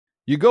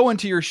You go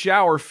into your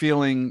shower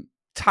feeling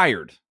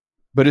tired,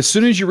 but as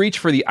soon as you reach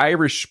for the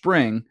Irish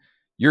Spring,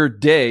 your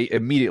day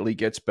immediately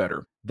gets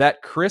better.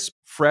 That crisp,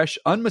 fresh,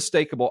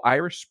 unmistakable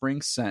Irish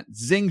Spring scent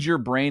zings your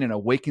brain and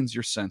awakens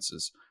your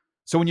senses.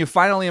 So when you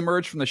finally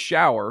emerge from the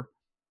shower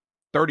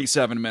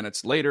 37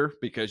 minutes later,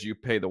 because you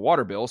pay the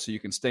water bill so you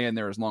can stay in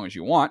there as long as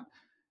you want,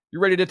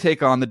 you're ready to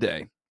take on the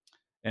day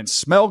and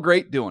smell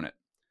great doing it.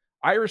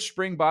 Irish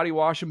Spring Body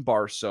Wash and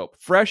Bar Soap.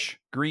 Fresh,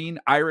 green,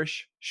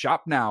 Irish.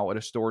 Shop now at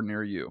a store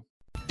near you.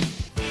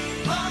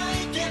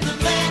 Mike and the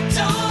Mad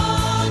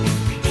Dog.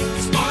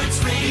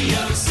 Sports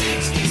Radio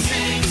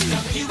 66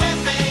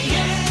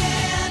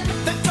 WFAN.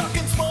 They're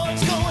talking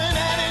sports, going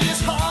at it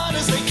as hard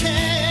as they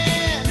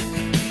can.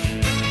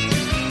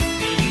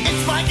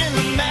 It's Mike and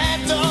the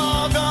Mad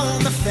Dog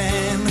on the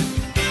Fan.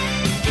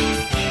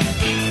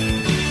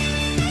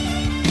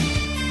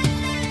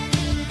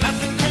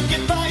 Nothing can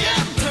get by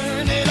 'em.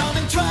 Turn it on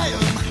and try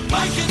 'em.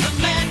 Mike and the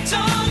Mad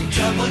Dog,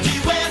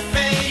 WFAN.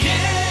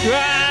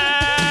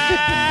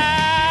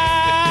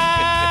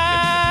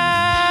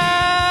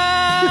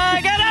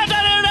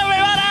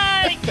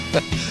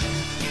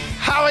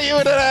 How are you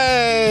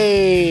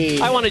today?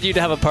 I wanted you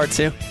to have a part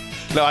two.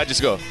 No, I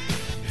just go,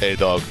 hey,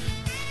 dog.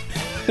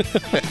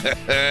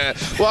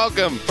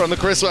 Welcome from the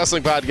Chris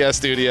Wrestling Podcast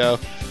studio.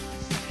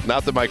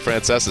 Not the Mike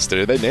Francesa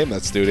studio. They named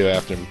that studio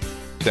after him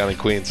down in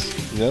Queens.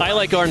 You know? I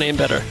like our name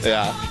better.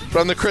 Yeah.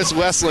 From the Chris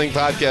Wrestling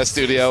Podcast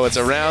studio, it's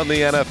Around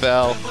the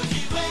NFL.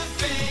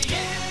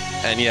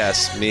 And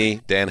yes,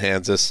 me, Dan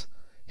Hanzus,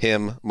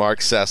 him, Marc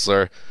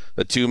Sessler,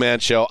 the two-man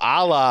show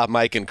a la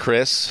Mike and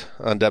Chris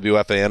on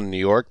WFAN in New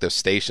York, the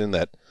station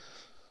that,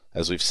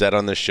 as we've said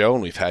on this show,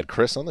 and we've had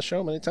Chris on the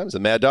show many times, the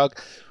Mad Dog,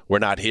 we're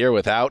not here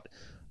without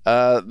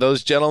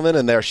those gentlemen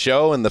and their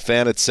show and the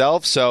fan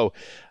itself. So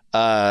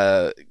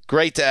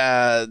great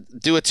to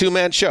do a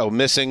two-man show.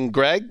 Missing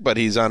Greg, but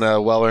he's on a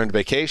well-earned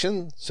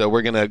vacation. So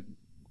we're going to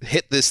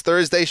hit this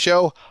Thursday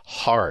show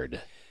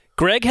hard.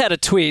 Greg had a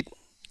tweet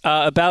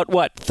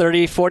about,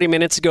 30, 40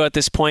 minutes ago at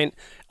this point,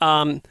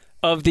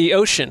 of the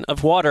ocean,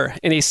 of water.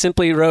 And he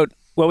simply wrote,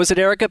 what was it,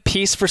 Erica?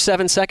 Peace for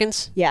 7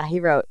 seconds? Yeah, he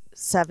wrote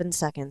 7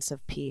 seconds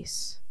of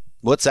peace.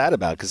 What's that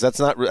about? Because that's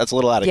a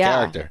little out of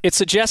character. It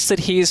suggests that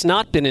he's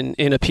not been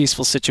in a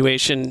peaceful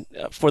situation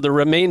for the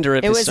remainder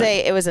of his term.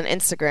 It was an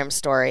Instagram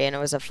story, and it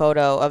was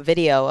a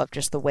video of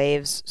just the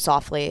waves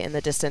softly in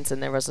the distance,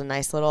 and there was a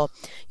nice little,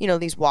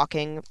 these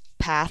walking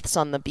paths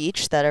on the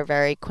beach that are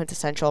very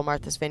quintessential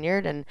Martha's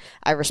Vineyard, and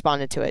I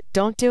responded to it,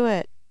 don't do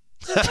it.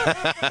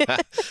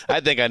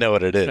 I think I know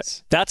what it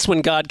is. That's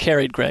when God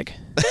carried Greg.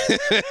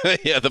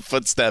 Yeah, the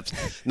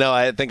footsteps. No,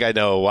 I think I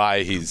know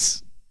why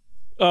he's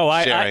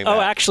sharing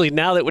that. Actually,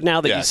 now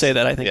that yes. you say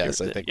that, I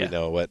think we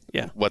know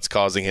what's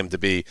causing him to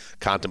be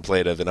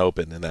contemplative and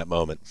open in that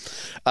moment.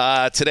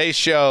 Today's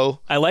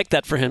show, I like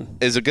that for him,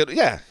 is a good.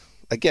 Yeah,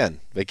 again,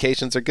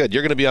 vacations are good.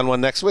 You're going to be on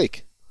one next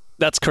week.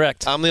 That's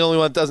correct. I'm the only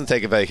one that doesn't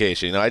take a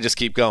vacation. I just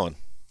keep going.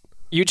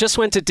 You just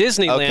went to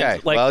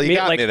Disneyland you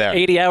got me there.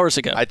 80 hours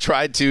ago. I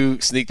tried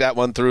to sneak that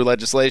one through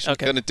legislation.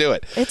 Okay. Couldn't do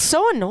it. It's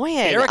so annoying.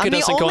 Erica I'm the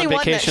doesn't go only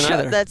on vacation one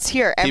either. that's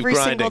here Keep every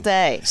grinding. single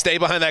day. Stay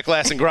behind that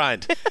glass and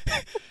grind.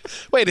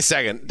 Wait a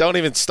second. Don't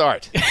even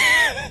start.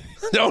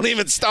 Don't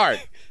even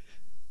start.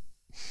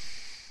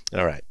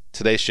 All right.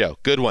 Today's show.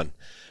 Good one.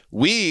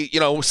 We,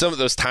 some of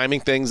those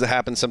timing things that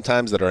happen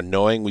sometimes that are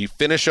annoying. We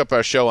finish up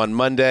our show on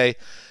Monday,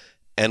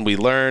 and we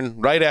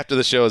learn right after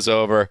the show is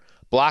over,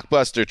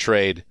 blockbuster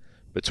trade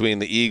between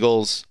the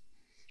Eagles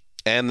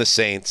and the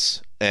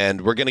Saints.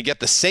 And we're going to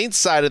get the Saints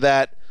side of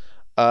that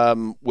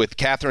with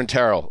Katherine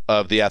Terrell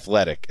of The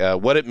Athletic.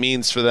 What it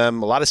means for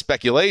them, a lot of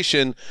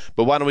speculation,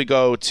 but why don't we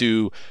go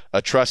to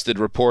a trusted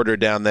reporter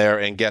down there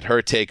and get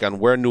her take on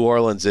where New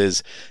Orleans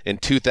is in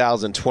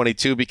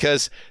 2022,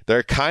 because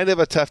they're kind of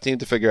a tough team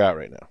to figure out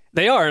right now.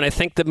 They are, and I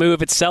think the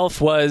move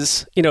itself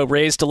was,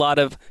 raised a lot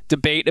of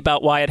debate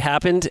about why it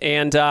happened,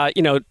 and,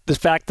 the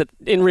fact that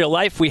in real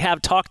life we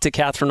have talked to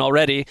Katherine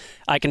already,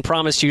 I can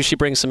promise you she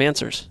brings some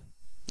answers.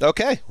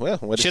 Okay. Well,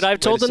 should I have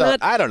told them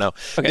that? I don't know.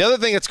 Okay. The other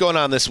thing that's going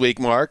on this week,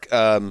 Mark,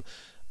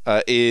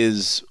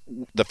 is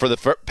for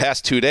the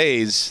past 2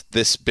 days,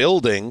 this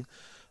building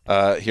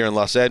here in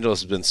Los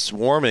Angeles has been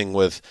swarming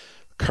with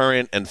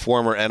current and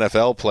former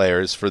NFL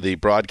players for the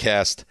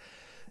broadcast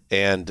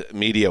and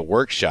media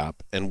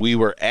workshop, and we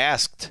were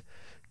asked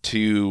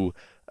to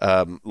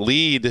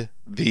lead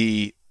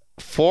the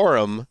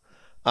forum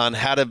on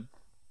how to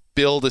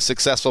build a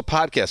successful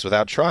podcast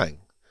without trying.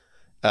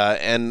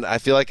 And I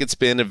feel like it's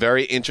been a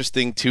very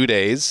interesting 2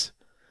 days.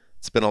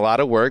 It's been a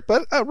lot of work,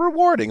 but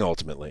rewarding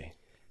ultimately.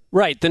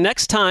 Right. The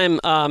next time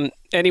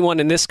anyone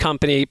in this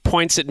company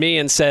points at me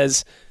and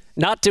says,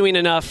 not doing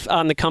enough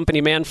on the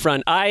company man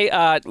front,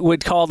 I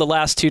would call the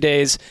last 2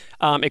 days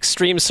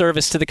extreme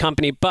service to the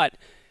company. But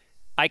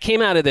I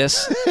came out of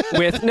this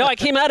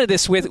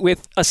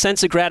with a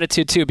sense of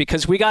gratitude too,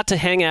 because we got to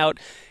hang out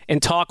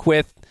and talk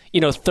with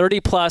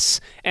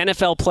 30-plus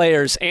NFL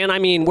players. And, I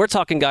mean, we're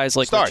talking guys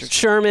like Stars. Richard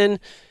Sherman,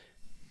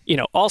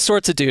 all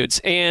sorts of dudes.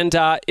 And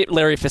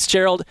Larry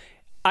Fitzgerald.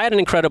 I had an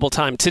incredible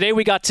time. Today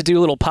we got to do a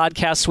little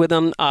podcast with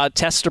them,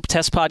 test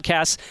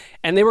podcasts,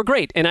 and they were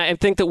great. And I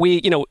think that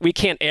we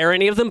can't air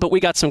any of them, but we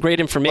got some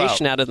great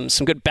information out of them,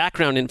 some good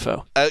background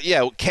info.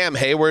 Cam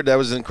Hayward, that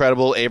was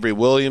incredible. Avery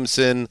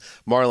Williamson,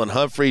 Marlon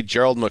Humphrey,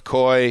 Gerald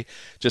McCoy,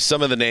 just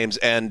some of the names.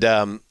 And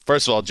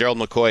first of all, Gerald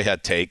McCoy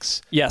had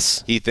takes.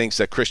 Yes. He thinks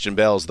that Christian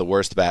Bale is the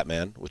worst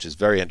Batman, which is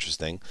very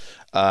interesting.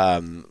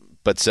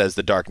 But says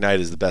The Dark Knight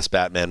is the best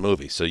Batman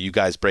movie. So you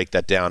guys break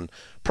that down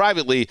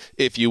privately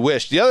if you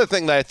wish. The other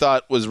thing that I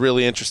thought was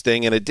really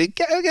interesting, and it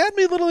had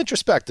me a little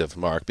introspective,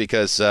 Mark,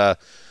 because, and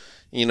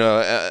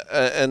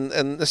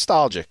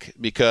nostalgic,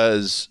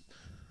 because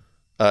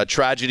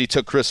tragedy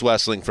took Chris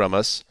Wessling from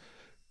us.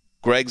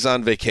 Greg's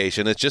on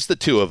vacation. It's just the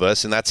two of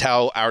us, and that's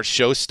how our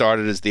show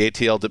started as the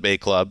ATL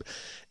Debate Club.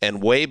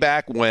 And way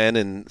back when,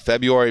 in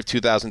February of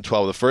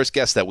 2012, the first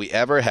guest that we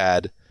ever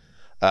had,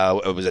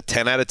 it was a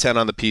 10 out of 10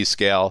 on the P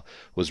scale,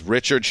 was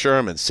Richard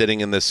Sherman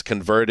sitting in this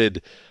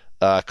converted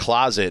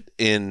closet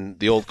in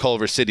the old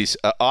Culver City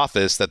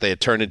office that they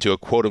had turned into a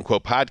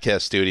quote-unquote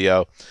podcast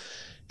studio.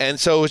 And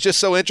so it was just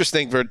so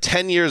interesting for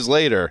 10 years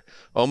later,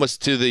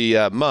 almost to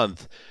the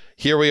month,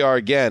 here we are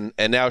again.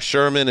 And now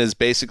Sherman is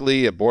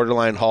basically a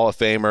borderline Hall of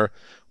Famer.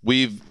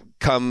 We've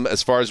come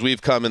as far as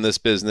we've come in this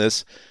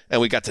business, and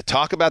we got to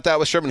talk about that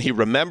with Sherman. He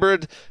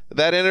remembered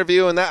that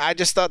interview, and that I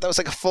just thought that was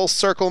like a full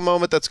circle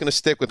moment that's going to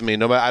stick with me.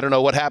 No matter, I don't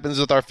know what happens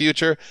with our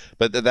future,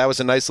 but that was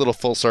a nice little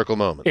full circle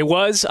moment. It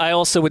was. I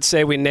also would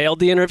say we nailed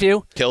the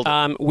interview. Killed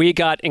it. We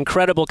got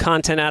incredible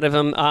content out of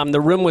him.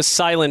 The room was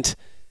silent,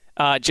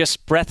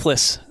 just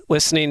breathless,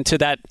 listening to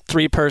that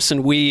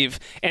three-person weave.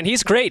 And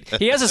he's great.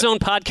 He has his own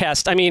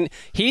podcast. I mean,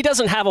 he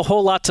doesn't have a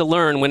whole lot to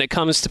learn when it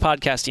comes to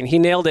podcasting. He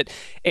nailed it.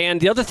 And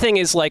the other thing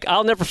is, like,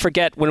 I'll never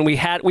forget when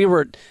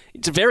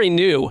it's very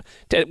new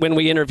when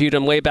we interviewed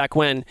him way back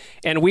when,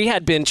 and we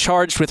had been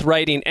charged with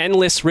writing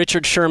endless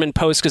Richard Sherman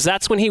posts, because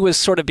that's when he was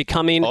sort of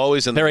becoming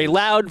very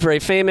loud, very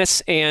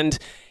famous, and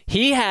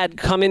he had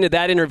come into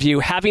that interview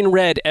having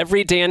read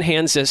every Dan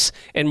Hanzus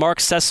and Marc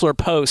Sessler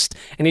post,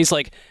 and he's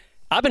like,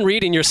 I've been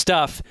reading your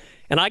stuff,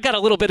 and I got a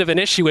little bit of an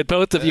issue with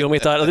both of you, and we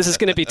thought, this is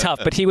going to be tough.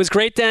 But he was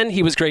great then.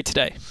 He was great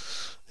today.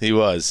 He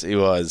was. So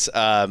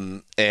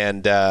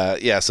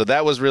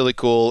that was really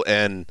cool.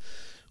 And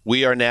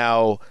we are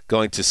now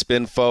going to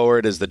spin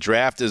forward as the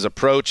draft is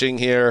approaching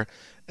here.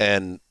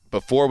 And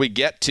before we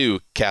get to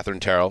Katherine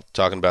Terrell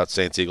talking about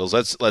Saints Eagles,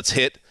 let's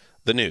hit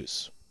the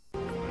news.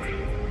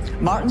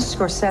 Martin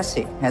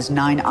Scorsese has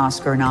 9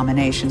 Oscar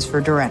nominations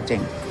for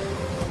directing,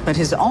 but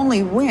his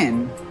only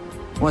win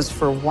was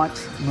for what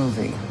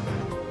movie?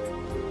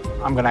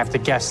 I'm going to have to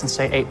guess and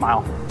say 8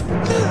 Mile.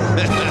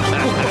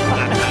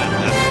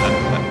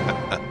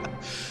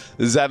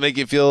 Does that make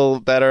you feel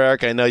better,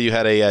 Eric? I know you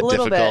had a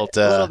little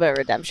bit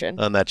redemption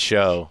on that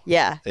show.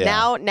 Yeah.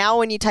 Now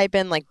when you type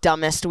in like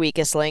dumbest,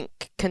 weakest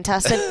link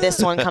contestant, this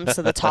one comes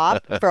to the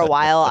top. For a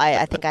while,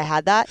 I think I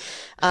had that.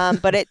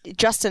 But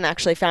Justin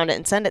actually found it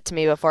and sent it to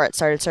me before it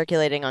started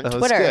circulating on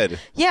Twitter. That's good.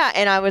 Yeah,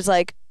 and I was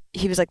like,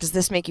 he was like, does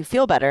this make you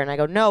feel better? And I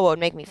go, no, what would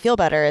make me feel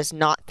better is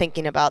not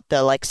thinking about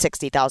the like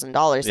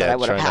 $60,000 that I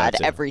would have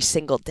had every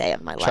single day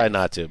of my life. Try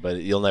not to, but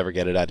you'll never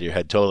get it out of your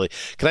head totally.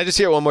 Can I just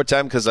hear it one more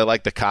time? Because I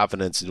like the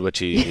confidence in which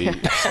he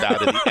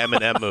spouted the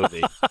Eminem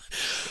movie.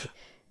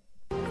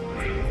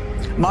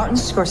 Martin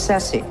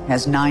Scorsese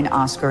has 9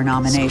 Oscar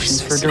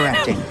nominations for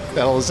directing. What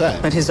the hell is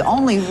that? But his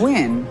only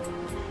win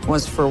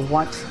was for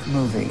what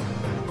movie?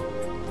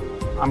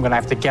 I'm going to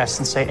have to guess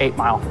and say 8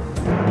 Mile.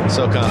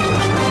 So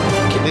confident.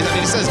 I mean,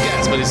 he says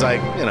guess, but he's like,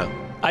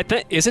 I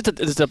think, is it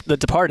the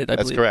Departed, I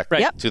believe? That's correct.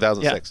 Right? Yep.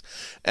 2006.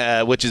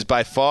 Yeah. Which is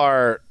by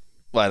far,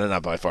 well,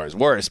 not by far his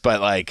worst,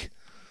 but like,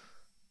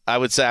 I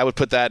would say I would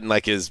put that in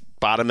like his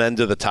bottom end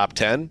of the top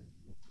 10.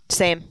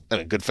 Same. I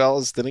mean,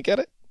 Goodfellas didn't get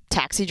it.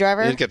 Taxi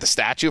Driver. You didn't get the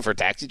statue for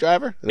Taxi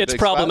Driver. It's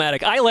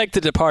problematic. I like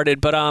The Departed,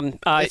 but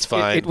it's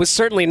fine. It was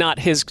certainly not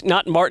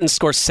Martin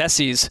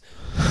Scorsese's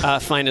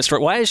finest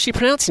work. Why is she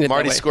pronouncing it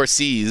Marty that way?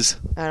 Scorsese.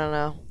 I don't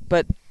know,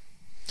 but.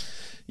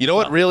 You know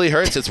what really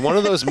hurts? It's one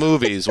of those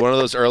movies, one of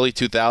those early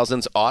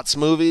 2000s aughts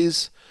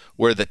movies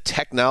where the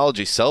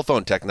technology, cell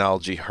phone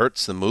technology,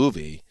 hurts the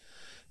movie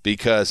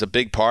because a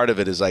big part of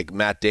it is like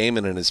Matt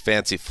Damon and his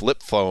fancy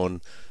flip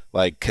phone,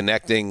 like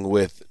connecting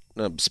with,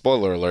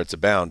 spoiler alerts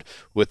abound,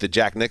 with the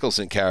Jack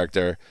Nicholson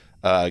character,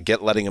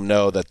 letting him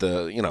know that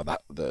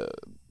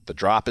the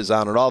drop is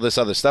on and all this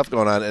other stuff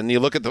going on. And you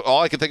look at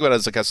all I can think about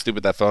is like how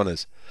stupid that phone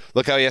is.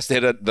 Look how he has to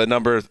hit the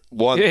number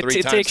 1 3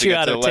 times takes to you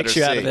get out to of the it. letter Takes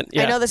you C. out of it.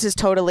 Yeah. I know this is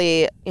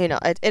totally,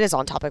 it is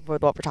on topic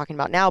with what we're talking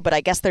about now, but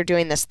I guess they're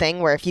doing this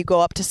thing where if you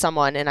go up to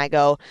someone and I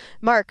go,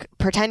 Mark,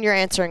 pretend you're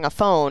answering a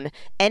phone,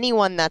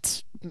 anyone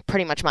that's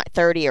pretty much my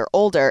 30 or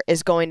older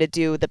is going to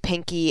do the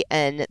pinky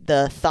and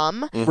the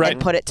thumb and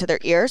put it to their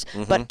ears.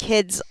 But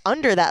kids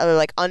under that, or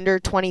like under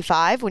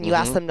 25, when you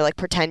ask them to like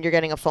pretend you're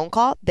getting a phone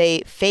call,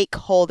 they fake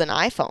hold an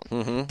iPhone.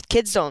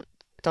 Kids don't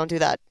do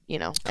that,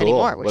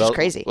 anymore, which is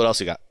crazy. What else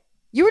you got?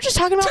 You were just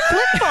talking about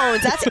flip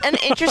phones. That's an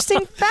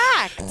interesting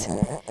fact.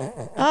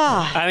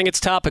 I think it's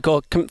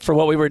topical for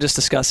what we were just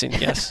discussing.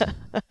 Yes.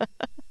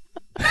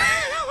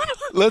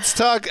 Let's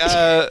talk.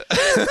 I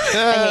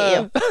hate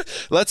you.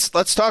 Let's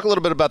talk a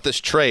little bit about this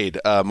trade,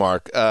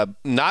 Mark.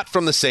 Not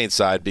from the Saints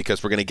side,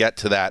 because we're going to get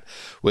to that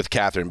with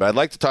Katherine, but I'd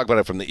like to talk about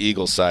it from the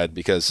Eagles side,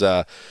 because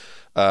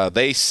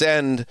they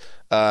send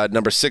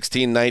number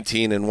 16,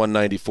 19, and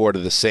 194 to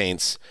the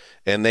Saints,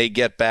 and they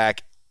get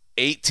back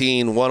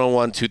 18,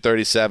 101,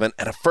 237,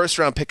 and a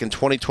first-round pick in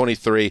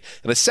 2023,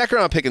 and a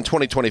second-round pick in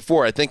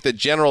 2024. I think the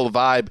general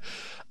vibe,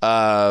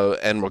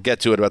 and we'll get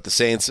to it about the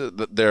Saints,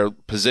 they're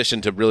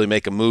positioned to really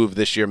make a move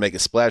this year, make a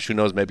splash. Who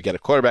knows, maybe get a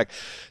quarterback.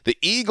 The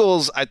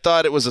Eagles, I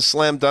thought it was a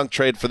slam dunk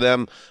trade for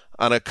them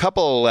on a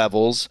couple of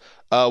levels.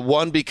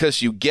 One,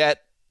 because you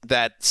get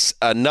that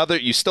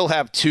you still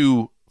have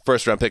 2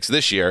 first-round picks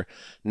this year.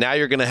 Now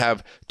you're going to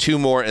have 2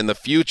 more in the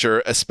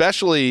future,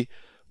 especially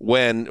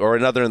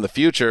another in the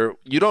future.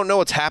 You don't know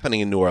what's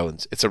happening in New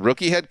Orleans. It's a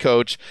rookie head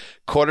coach,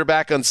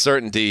 quarterback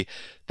uncertainty.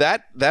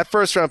 That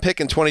first round pick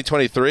in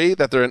 2023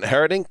 that they're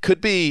inheriting could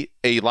be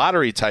a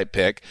lottery type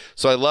pick.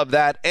 So I love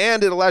that.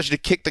 And it allows you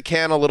to kick the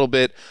can a little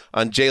bit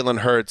on Jalen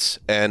Hurts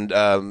and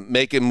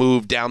make him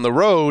move down the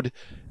road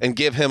and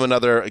give him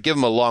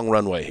a long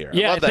runway here.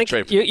 Yeah, I love that think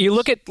trade. You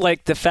look at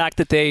like the fact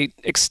that they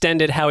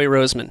extended Howie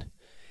Roseman.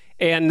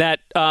 And that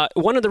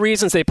one of the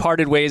reasons they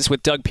parted ways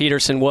with Doug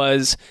Peterson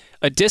was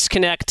a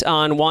disconnect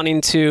on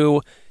wanting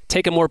to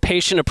take a more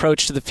patient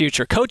approach to the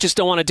future. Coaches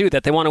don't want to do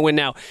that. They want to win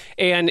now.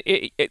 And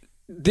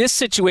this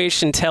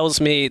situation tells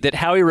me that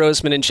Howie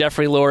Roseman and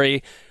Jeffrey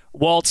Lurie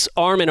waltz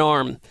arm in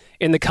arm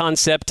in the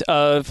concept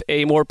of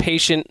a more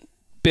patient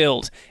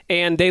build,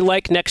 and they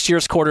like next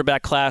year's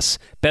quarterback class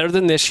better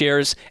than this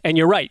year's. And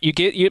you're right,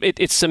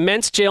 it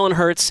cements Jalen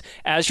Hurts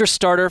as your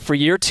starter for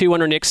year 2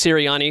 under Nick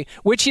Sirianni,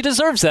 which he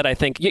deserves that, I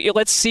think.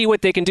 Let's see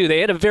what they can do.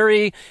 They had a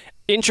very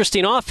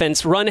interesting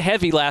offense, run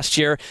heavy last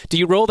year. Do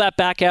you roll that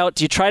back out?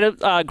 Do you try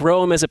to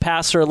grow him as a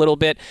passer a little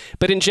bit?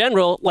 But in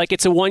general, like,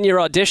 it's a one-year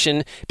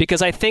audition,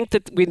 because I think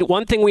that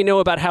one thing we know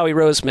about Howie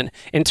Roseman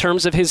in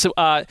terms of his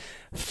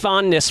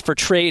fondness for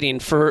trading,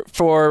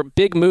 for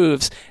big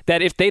moves,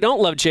 that if they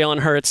don't love Jalen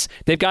Hurts,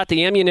 they've got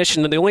the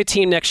ammunition. They're the only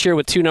team next year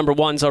with 2 number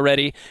 1s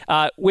already,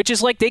 which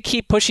is like they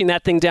keep pushing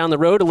that thing down the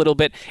road a little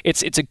bit.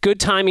 It's a good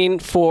timing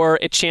for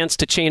a chance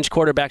to change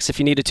quarterbacks if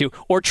you needed to,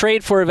 or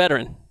trade for a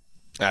veteran.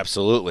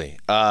 Absolutely.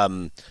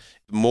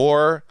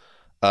 More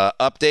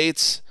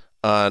updates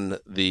on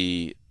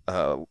the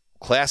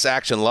class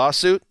action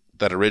lawsuit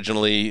that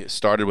originally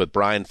started with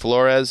Brian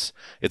Flores.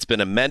 It's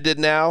been amended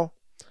now.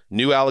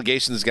 New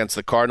allegations against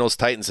the Cardinals,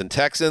 Titans, and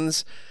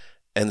Texans,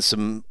 and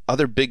some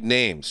other big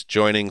names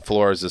joining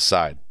Flores'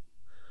 side.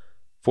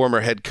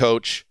 Former head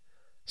coach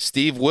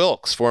Steve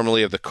Wilks,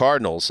 formerly of the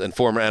Cardinals, and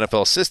former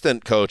NFL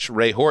assistant coach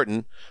Ray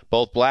Horton,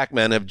 both black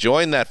men, have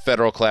joined that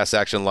federal class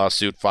action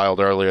lawsuit filed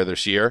earlier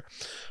this year,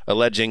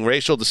 alleging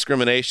racial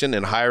discrimination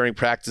and hiring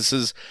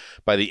practices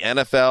by the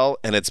NFL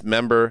and its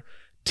member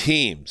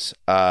teams.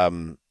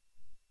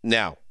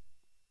 Now,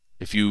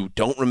 if you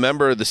don't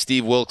remember the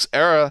Steve Wilks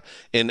era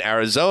in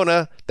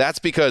Arizona, that's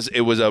because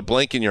it was a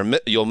blink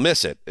and you'll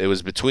miss it. It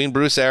was between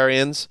Bruce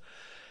Arians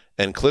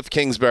and Cliff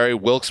Kingsbury.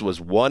 Wilks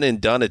was one and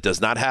done. It does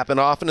not happen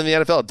often in the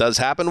NFL. It does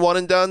happen one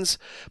and dones,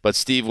 but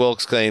Steve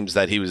Wilks claims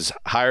that he was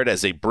hired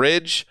as a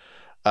bridge,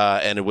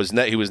 and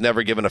he was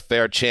never given a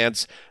fair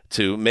chance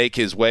to make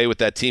his way with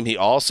that team. He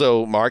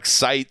also, Mark,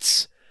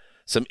 cites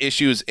some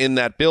issues in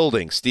that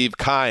building. Steve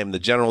Keim, the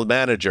general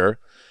manager,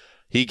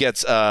 he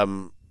gets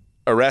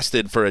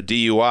arrested for a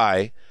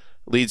DUI,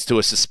 leads to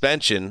a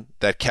suspension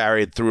that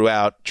carried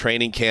throughout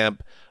training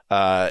camp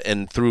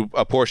and through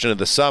a portion of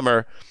the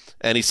summer.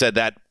 And he said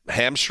that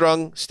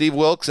hamstrung Steve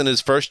Wilks in his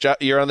first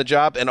year on the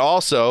job, and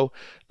also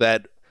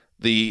that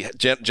the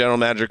general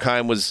manager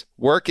Keim was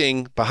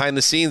working behind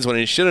the scenes when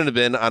he shouldn't have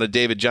been on a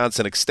David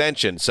Johnson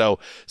extension. So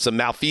some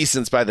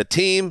malfeasance by the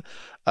team.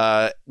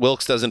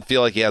 Wilks doesn't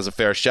feel like he has a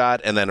fair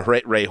shot. And then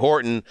Ray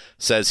Horton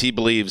says he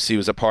believes he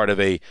was a part of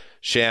a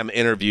sham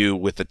interview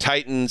with the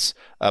Titans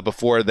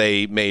before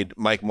they made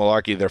Mike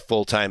Mularkey their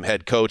full-time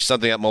head coach,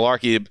 something that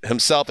Mularkey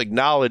himself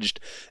acknowledged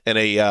in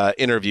a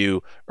interview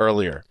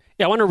earlier.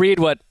 Yeah, I want to read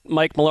what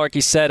Mike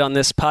Mularkey said on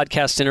this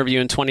podcast interview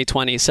in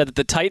 2020. He said that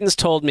the Titans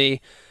told me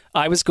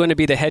I was going to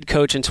be the head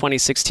coach in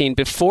 2016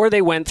 before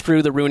they went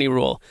through the Rooney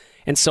Rule.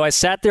 And so I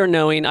sat there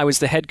knowing I was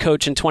the head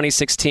coach in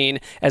 2016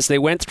 as they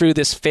went through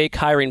this fake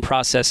hiring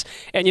process.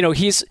 And, you know,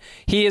 he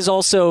has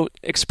also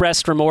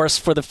expressed remorse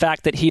for the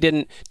fact that he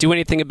didn't do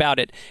anything about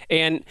it.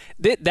 And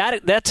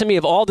that to me,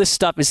 of all this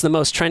stuff, is the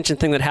most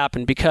trenchant thing that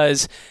happened,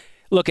 because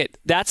look,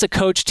 that's a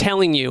coach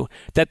telling you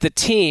that the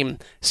team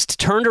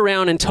turned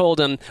around and told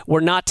him, we're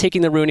not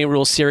taking the Rooney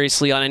Rule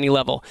seriously on any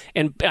level.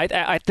 And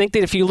I think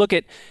that if you look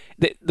at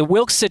the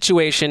Wilks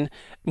situation,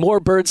 more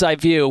bird's eye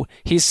view,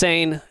 he's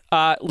saying,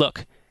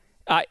 look,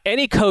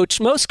 any coach,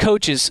 most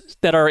coaches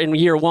that are in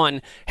year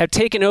one have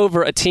taken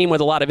over a team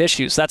with a lot of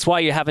issues. That's why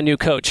you have a new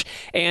coach.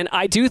 And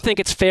I do think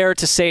it's fair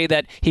to say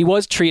that he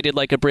was treated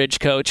like a bridge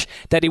coach,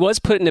 that he was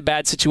put in a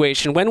bad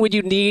situation. When would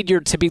you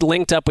need to be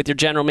linked up with your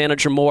general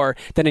manager more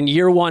than in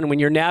year one when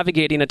you're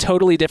navigating a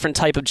totally different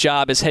type of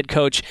job as head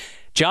coach?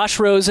 Josh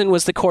Rosen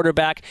was the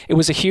quarterback. It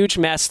was a huge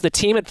mess. The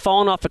team had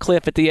fallen off a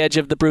cliff at the edge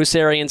of the Bruce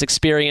Arians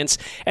experience,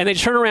 and they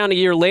turn around a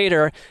year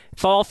later,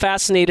 fall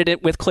fascinated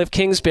it with Cliff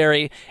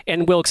Kingsbury,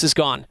 and Wilks is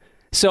gone.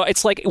 So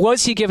it's like,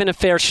 was he given a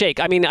fair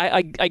shake? I mean,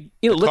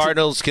 the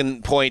Cardinals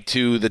can point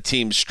to the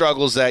team's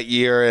struggles that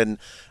year, and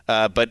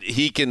but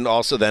he can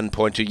also then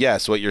point to,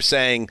 yes, what you're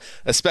saying,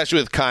 especially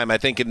with Keim. I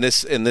think in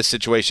this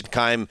situation,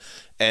 Keim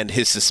and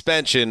his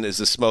suspension is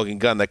the smoking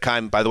gun. That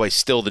Keim, by the way,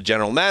 still the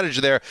general manager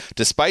there,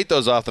 despite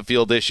those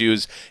off-the-field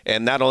issues.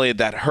 And not only did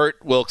that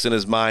hurt Wilks in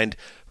his mind,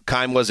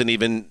 Keim wasn't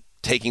even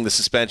taking the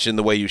suspension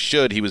the way you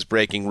should. He was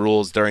breaking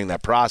rules during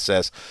that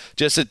process.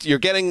 Just that you're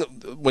getting,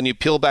 when you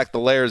peel back the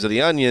layers of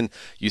the onion,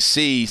 you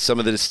see some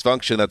of the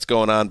dysfunction that's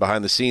going on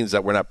behind the scenes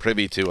that we're not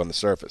privy to on the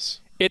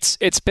surface.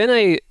 It's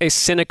been a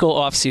cynical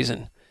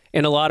offseason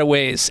in a lot of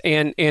ways.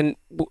 And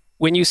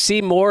when you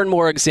see more and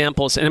more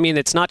examples, and I mean,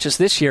 it's not just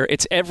this year,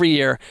 it's every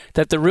year,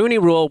 that the Rooney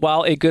Rule,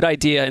 while a good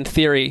idea in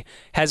theory,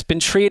 has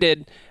been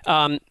treated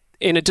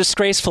in a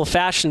disgraceful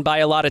fashion by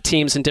a lot of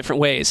teams in different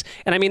ways.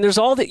 And I mean, there's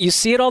all that, you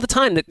see it all the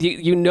time, that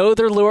you know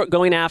they're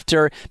going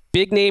after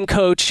big name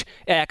coach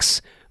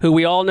X, who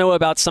we all know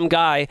about, some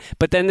guy,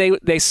 but then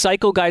they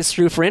cycle guys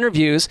through for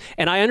interviews.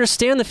 And I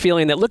understand the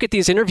feeling that, look, at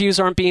these interviews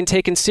aren't being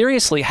taken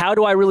seriously. How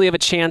do I really have a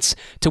chance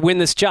to win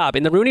this job?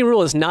 And the Rooney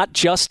Rule is not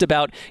just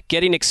about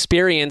getting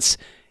experience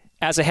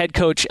as a head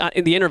coach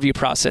in the interview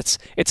process.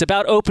 It's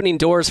about opening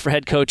doors for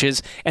head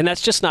coaches, and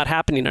that's just not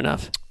happening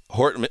enough.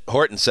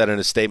 Horton said in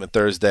a statement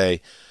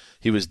Thursday,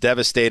 he was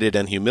devastated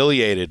and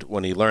humiliated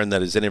when he learned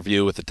that his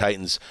interview with the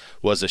Titans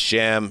was a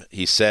sham.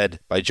 He said,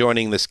 by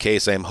joining this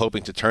case, I am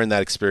hoping to turn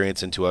that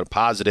experience into a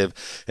positive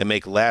and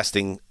make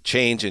lasting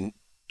change and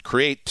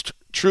create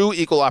true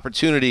equal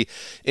opportunity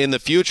in the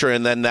future.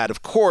 And then that,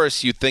 of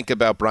course, you think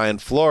about Brian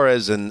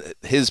Flores and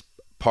his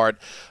part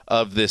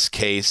of this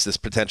case, this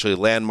potentially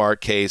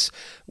landmark case,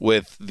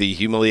 with the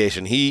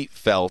humiliation he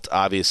felt,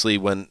 obviously,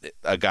 when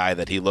a guy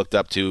that he looked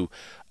up to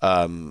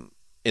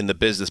in the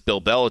business,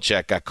 Bill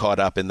Belichick, got caught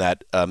up in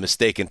that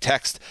mistaken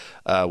text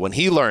when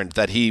he learned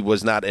that he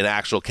was not an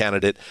actual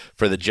candidate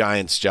for the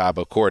Giants job,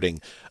 according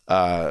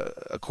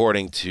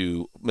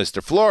to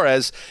Mr.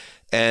 Flores.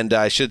 And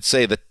I should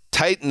say the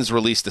Titans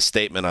released a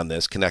statement on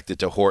this connected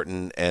to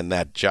Horton and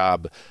that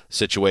job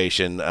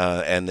situation,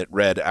 and it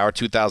read, our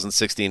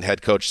 2016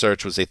 head coach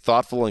search was a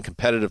thoughtful and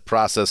competitive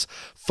process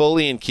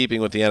fully in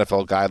keeping with the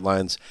NFL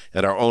guidelines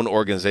and our own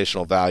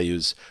organizational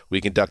values.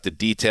 We conducted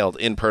detailed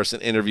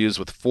in-person interviews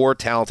with 4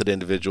 talented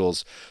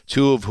individuals,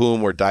 2 of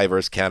whom were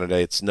diverse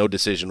candidates. No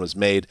decision was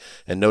made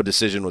and no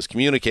decision was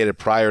communicated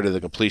prior to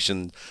the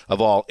completion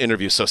of all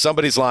interviews. So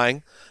somebody's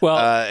lying,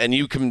 and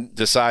you can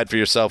decide for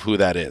yourself who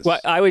that is. Well,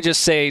 I would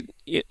just say,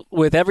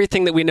 with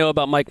everything that we know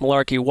about Mike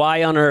Mularkey,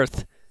 why on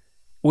earth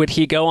would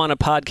he go on a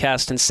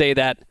podcast and say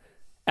that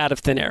out of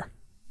thin air?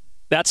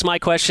 That's my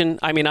question.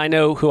 I mean, I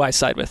know who I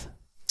side with.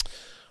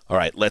 All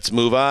right, let's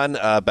move on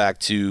back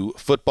to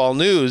football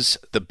news.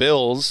 The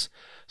Bills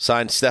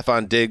signed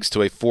Stefon Diggs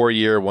to a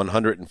 4-year,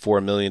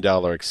 $104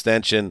 million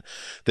extension.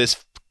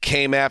 This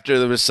came after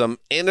there was some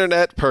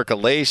internet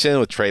percolation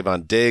with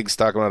Trayvon Diggs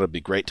talking about it'd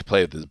be great to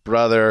play with his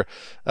brother,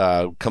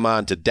 come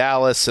on to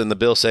Dallas, and the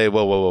Bills say,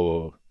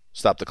 whoa.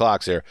 Stop the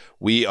clocks here.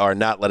 We are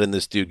not letting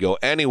this dude go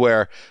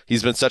anywhere.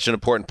 He's been such an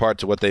important part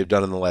to what they've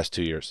done in the last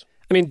 2 years.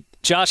 I mean,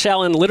 Josh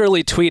Allen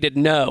literally tweeted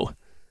no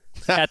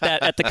at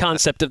the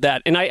concept of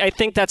that. And I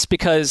think that's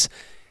because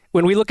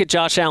when we look at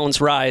Josh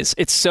Allen's rise,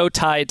 it's so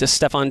tied to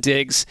Stefon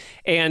Diggs.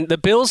 And the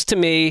Bills, to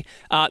me,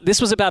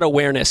 this was about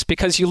awareness,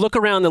 because you look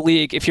around the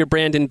league, if you're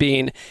Brandon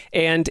Beane,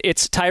 and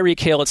it's Tyreek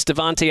Hill, it's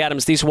Devontae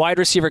Adams, these wide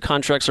receiver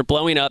contracts are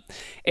blowing up,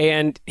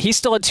 and he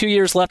still had 2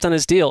 years left on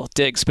his deal,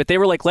 Diggs. But they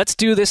were like, let's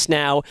do this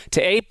now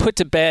to A, put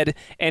to bed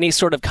any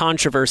sort of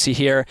controversy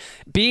here,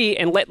 B,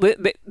 and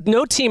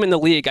no team in the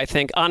league, I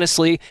think,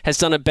 honestly, has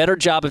done a better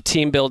job of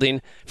team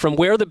building from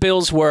where the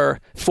Bills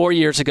were 4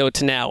 years ago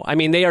to now. I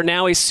mean, they are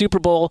now a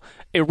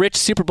rich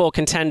Super Bowl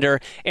contender,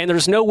 and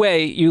there's no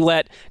way you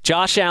let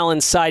Josh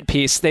Allen's side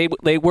piece,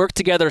 they work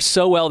together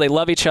so well, they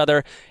love each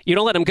other, you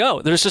don't let them go.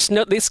 There's just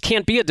this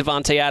can't be a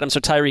Devontae Adams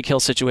or Tyreek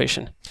Hill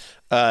situation.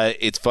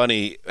 It's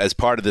funny, as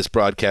part of this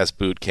broadcast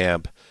boot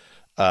camp,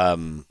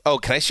 can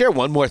I share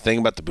one more thing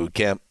about the boot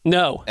camp?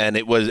 No. And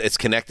it's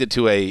connected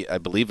to I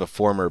believe a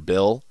former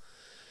Bill.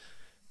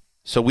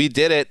 So we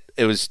did it.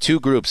 It was 2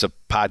 groups of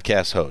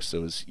podcast hosts. It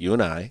was you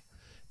and I.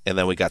 And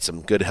then we got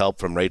some good help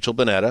from Rachel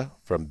Bonetta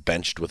from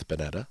Benched with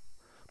Bonetta,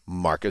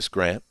 Marcus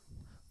Grant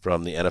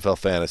from the NFL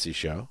Fantasy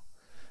Show,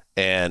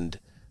 and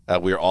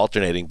we were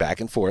alternating back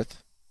and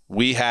forth.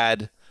 They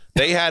had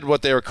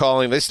what they were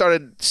calling, they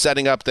started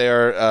setting up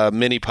their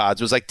mini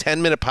pods. It was like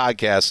 10-minute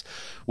podcasts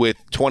with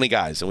 20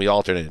 guys, and we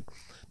alternated.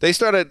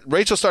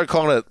 Rachel started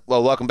calling it,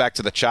 welcome back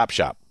to the Chop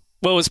Shop.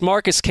 Well, it was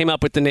Marcus came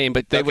up with the name,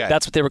 but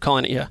that's what they were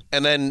calling it, yeah.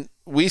 And then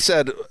we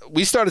started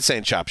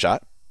saying Chop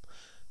Shop.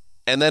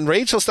 And then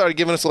Rachel started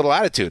giving us a little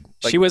attitude.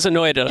 Like, she was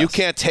annoyed at us. You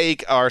can't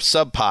take our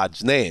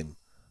sub-pod's name.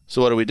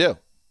 So what do? We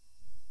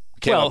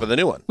came up with a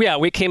new one. Yeah,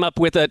 we came up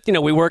with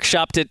we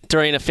workshopped it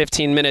during a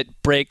 15-minute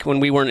break when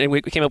we weren't, and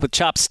we came up with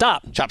Chop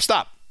Stop. Chop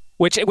Stop.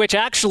 Which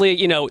actually,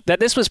 that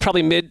this was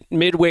probably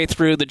midway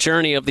through the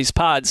journey of these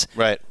pods.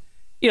 Right.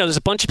 There's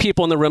a bunch of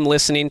people in the room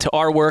listening to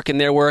our work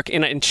and their work,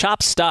 and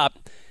Chop Stop,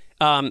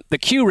 the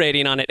Q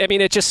rating on it, I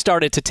mean, it just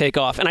started to take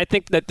off. And I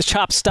think that the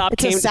Chop Stop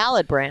It's a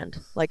salad brand.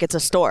 Like, it's a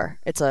store.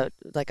 It's a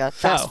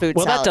fast food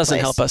well, salad that doesn't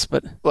place. help us,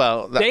 but the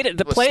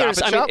was players,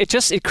 Stop I and mean,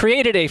 Shop? it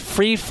created a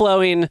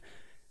free-flowing,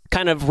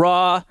 kind of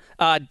raw,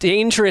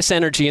 dangerous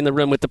energy in the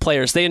room with the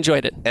players. They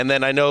enjoyed it. And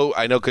then I know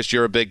because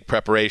you're a big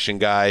preparation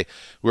guy,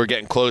 we were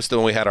getting close to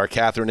when we had our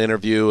Katherine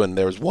interview, and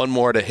there was one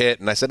more to hit,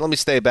 and I said, let me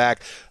stay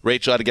back.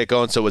 Rachel had to get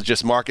going, so it was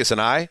just Marcus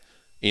and I.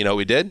 You know what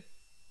we did?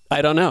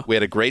 I don't know. We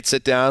had a great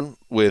sit-down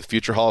with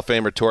future Hall of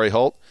Famer Torrey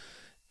Holt,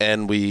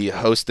 and we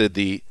hosted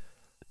the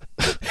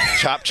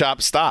Chop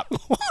Chop Stop.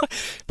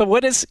 But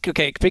what is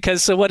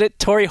because what did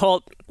Torrey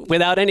Holt,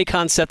 without any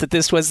concept that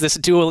this was this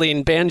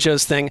dueling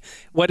banjos thing,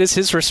 what is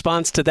his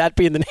response to that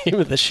being the name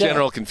of the show?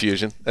 General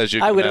confusion, as you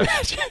can I would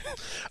imagine.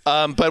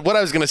 imagine. But what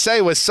I was going to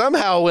say was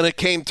somehow when it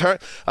came turn,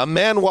 a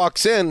man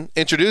walks in,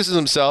 introduces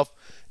himself.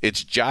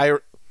 It's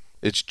Jarrett.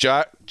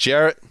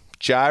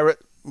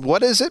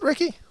 What is it,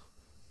 Ricky?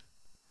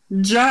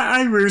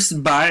 Jairus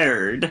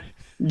Byard.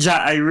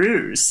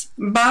 Jairus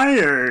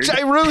Byard.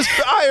 Jairus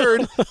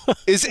Byard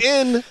is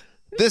in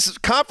this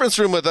conference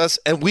room with us,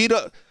 and we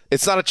don't.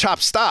 It's not a Chop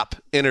Stop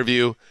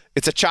interview.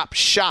 It's a Chop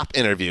Shop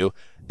interview,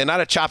 and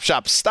not a Chop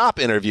Shop Stop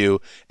interview.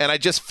 And I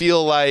just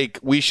feel like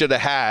we should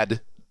have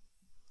had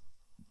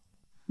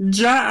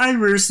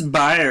Jairus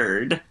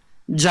Byard.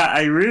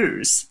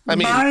 Jairus I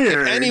mean,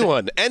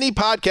 Byard. any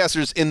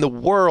podcasters in the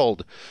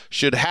world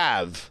should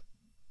have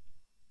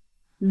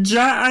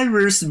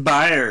Jairus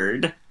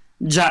Byard.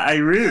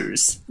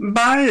 Jairus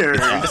Byard.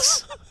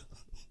 Yes.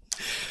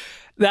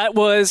 That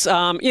was, there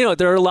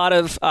are a lot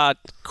of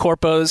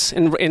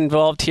corpos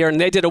involved here,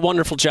 and they did a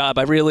wonderful job.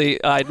 I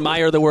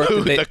admire the work.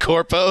 Who, the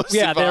corpos?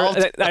 Yeah,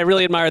 involved? I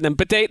really admire them.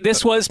 But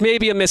this was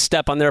maybe a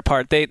misstep on their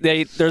part.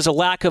 There's a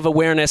lack of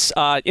awareness.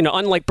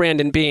 Unlike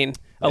Brandon Beane,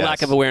 a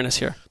lack of awareness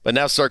here. But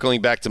now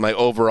circling back to my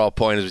overall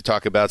point as we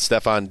talk about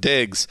Stefon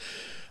Diggs,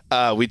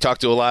 we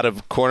talked to a lot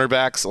of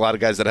cornerbacks, a lot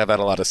of guys that have had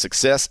a lot of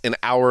success in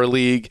our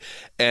league,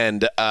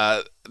 and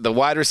the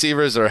wide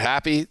receivers are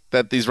happy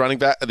that these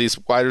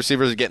wide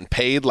receivers are getting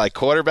paid like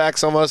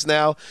quarterbacks almost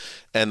now,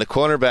 and the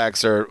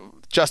cornerbacks are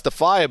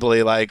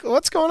justifiably like,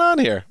 what's going on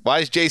here? Why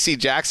is J.C.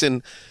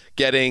 Jackson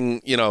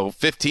getting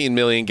 $15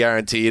 million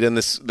guaranteed, and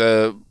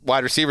the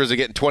wide receivers are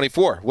getting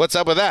 24? What's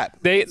up with that?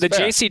 The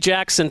J.C.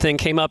 Jackson thing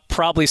came up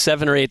probably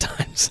 7 or 8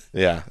 times.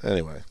 Yeah.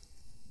 Anyway.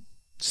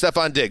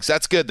 Stefon Diggs,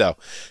 that's good though.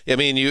 I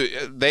mean,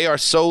 they are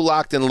so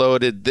locked and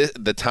loaded.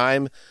 The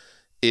time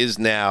is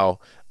now,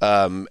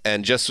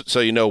 and just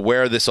so you know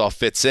where this all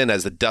fits in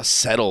as the dust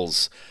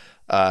settles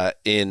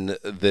in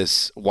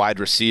this wide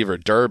receiver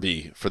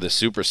derby for the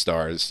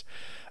superstars.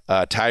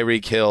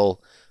 Tyreek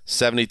Hill,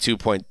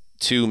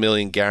 $72.2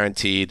 million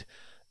guaranteed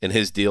in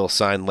his deal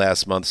signed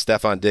last month.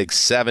 Stefon Diggs,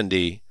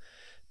 $70.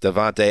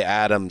 Devontae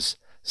Adams,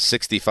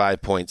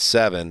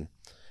 $65.7,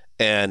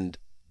 and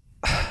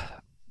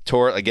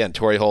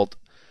Torrey Holt,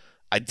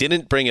 I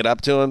didn't bring it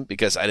up to him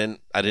because I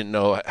didn't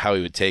know how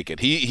he would take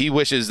it. He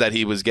wishes that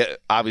he was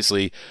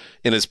obviously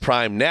in his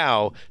prime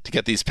now to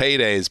get these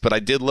paydays, but I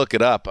did look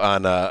it up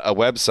on a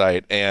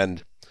website,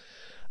 and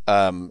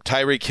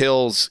Tyreek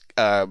Hill's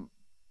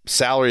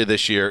salary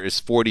this year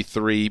is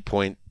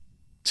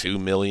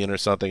 $43.2 million or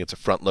something. It's a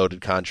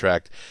front-loaded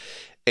contract,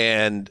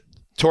 and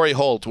Torrey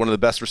Holt, one of the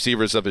best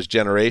receivers of his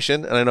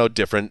generation, and I know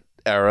different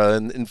era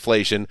and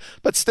inflation,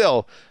 but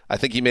still, I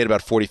think he made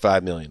about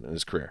 $45 million in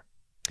his career.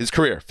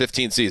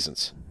 15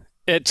 seasons.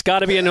 It's got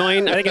to be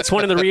annoying. I think it's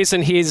one of the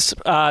reasons he's,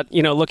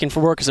 looking for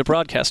work as a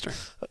broadcaster.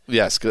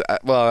 Yes.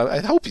 Well, I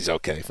hope he's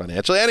okay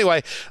financially.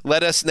 Anyway,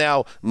 let us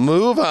now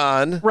move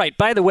on. Right.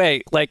 By the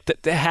way, like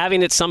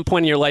having at some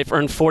point in your life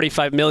earn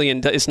 $45 million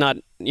is not,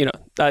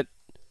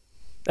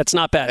 that's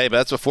not bad. Hey, but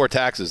that's before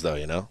taxes,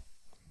 though. Well,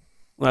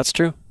 that's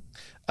true.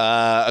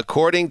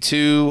 According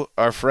to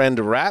our friend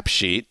Rap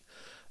Sheet,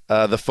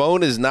 the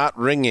phone is not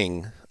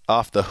ringing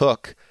off the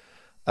hook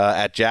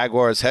at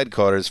Jaguars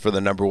headquarters for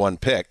the number 1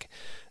 pick.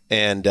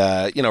 And,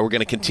 we're going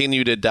to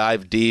continue to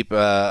dive deep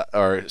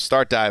or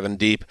start diving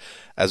deep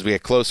as we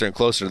get closer and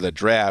closer to the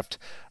draft.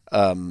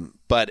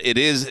 But it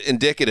is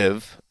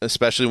indicative,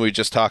 especially when we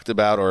just talked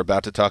about or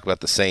about to talk about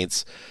the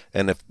Saints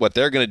and what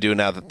they're going to do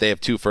now that they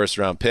have 2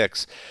 first-round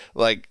picks.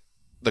 Like,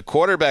 the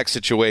quarterback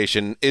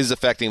situation is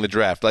affecting the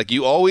draft. Like,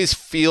 you always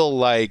feel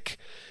like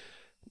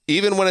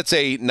even when it's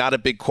not a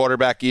big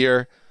quarterback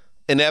year,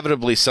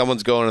 inevitably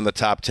someone's going in the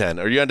top 10,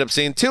 or you end up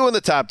seeing 2 in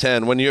the top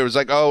 10 when you're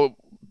like, oh,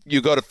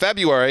 you go to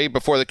February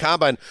before the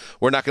combine,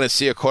 we're not going to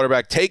see a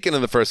quarterback taken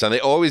in the first time. They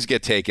always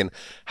get taken.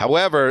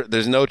 However,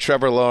 there's no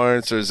Trevor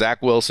Lawrence or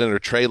Zach Wilson or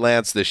Trey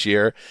Lance this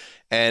year,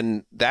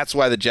 And that's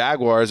why the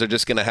Jaguars are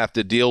just going to have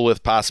to deal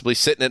with possibly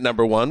sitting at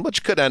number 1,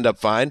 which could end up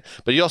fine.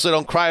 But you also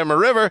don't cry them a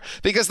river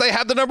because they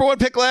had the number 1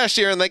 pick last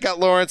year and they got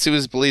Lawrence, who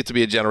is believed to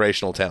be a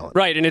generational talent.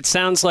 Right, and it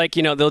sounds like,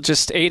 they'll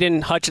just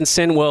Aiden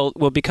Hutchinson will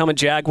become a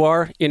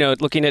Jaguar,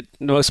 looking at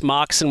most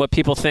mocks and what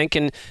people think.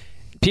 And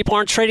people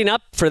aren't trading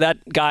up for that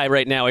guy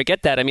right now. I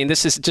get that. I mean,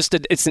 this is just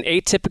it's an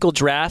atypical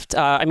draft.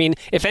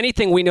 If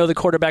anything, we know the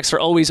quarterbacks are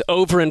always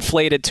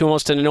overinflated to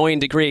almost an annoying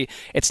degree.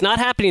 It's not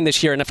happening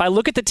this year. And if I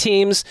look at the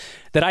teams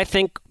that I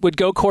think would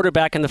go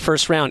quarterback in the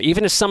first round,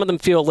 even if some of them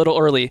feel a little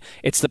early,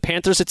 it's the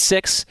Panthers at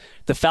 6,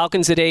 the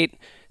Falcons at 8,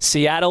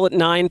 Seattle at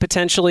 9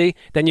 potentially.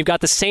 Then you've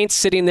got the Saints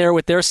sitting there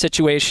with their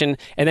situation,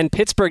 and then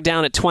Pittsburgh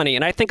down at 20.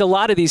 And I think a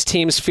lot of these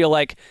teams feel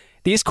like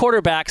these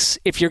quarterbacks,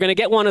 if you're going to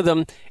get one of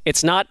them,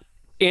 it's not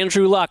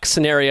Andrew Luck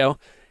scenario.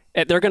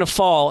 They're going to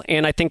fall,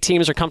 and I think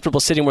teams are comfortable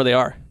sitting where they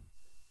are.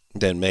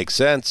 That makes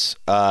sense.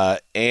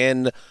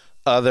 And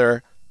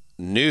other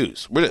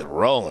news. We're just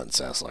rolling,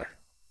 Sessler.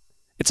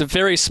 It's a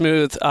very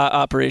smooth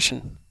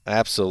operation.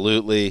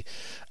 Absolutely.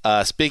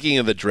 Speaking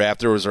of the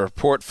draft, there was a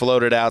report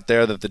floated out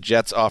there that the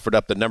Jets offered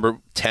up the number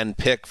 10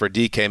 pick for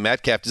DK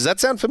Metcalf. Does that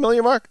sound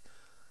familiar, Mark?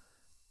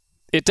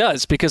 It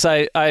does, because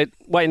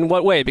in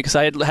what way? Because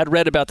I had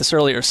read about this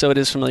earlier, so it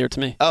is familiar to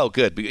me. Oh,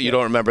 good. You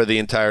don't remember the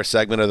entire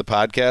segment of the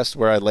podcast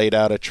where I laid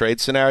out a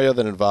trade scenario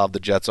that involved the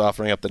Jets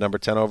offering up the number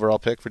 10 overall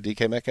pick for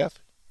DK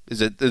Metcalf?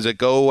 Does it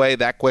go away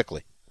that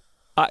quickly?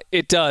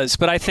 It does,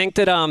 but I think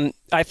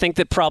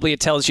that probably it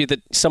tells you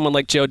that someone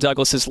like Joe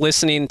Douglas is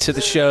listening to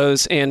the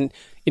shows and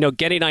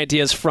getting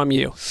ideas from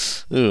you.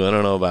 Ooh, I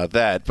don't know about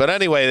that. But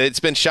anyway, it's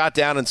been shot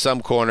down in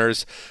some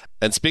corners.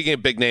 And speaking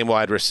of big-name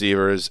wide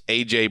receivers,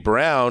 A.J.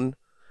 Brown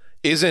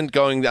isn't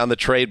going on the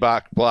trade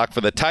block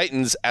for the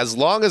Titans as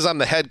long as I'm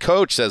the head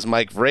coach, says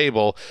Mike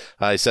Vrabel.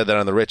 He said that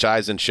on the Rich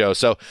Eisen show.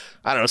 So,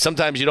 I don't know,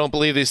 sometimes you don't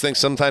believe these things,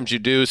 sometimes you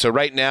do. So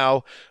right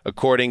now,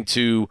 according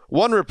to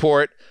one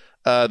report,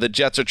 the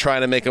Jets are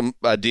trying to make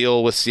a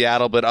deal with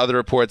Seattle, but other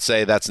reports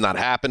say that's not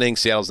happening.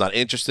 Seattle's not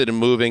interested in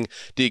moving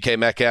DK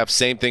Metcalf.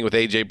 Same thing with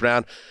A.J.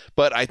 Brown.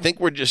 But I think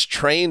we're just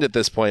trained at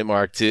this point,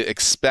 Mark, to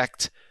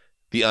expect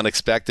the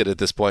unexpected at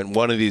this point.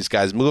 One of these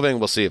guys moving,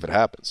 we'll see if it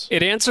happens.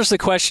 It answers the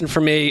question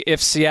for me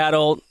if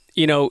Seattle,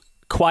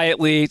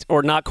 quietly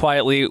or not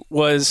quietly,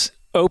 was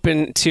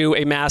open to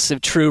a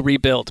massive, true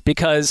rebuild,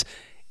 because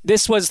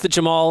this was the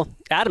Jamal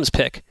Adams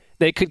pick.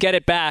 They could get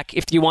it back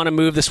if you want to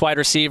move this wide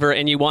receiver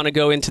and you want to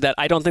go into that.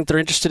 I don't think they're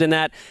interested in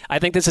that. I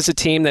think this is a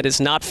team that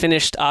is not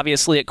finished,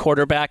 obviously, at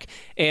quarterback,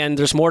 and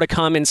there's more to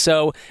come. And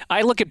so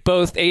I look at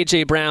both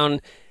A.J.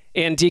 Brown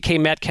and DK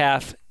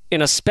Metcalf,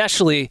 and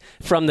especially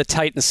from the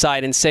Titans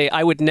side, and say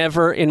I would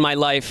never in my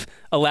life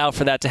allow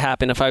for that to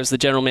happen if I was the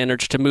general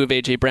manager to move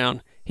A.J.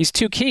 Brown. He's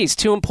too key. He's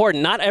too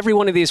important. Not every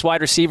one of these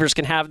wide receivers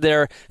can have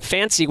their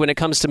fancy when it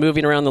comes to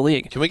moving around the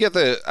league. Can we get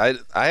I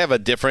have a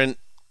different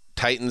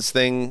Titans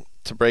thing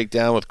to break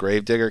down with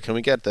Gravedigger. Can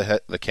we get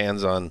the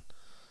cans on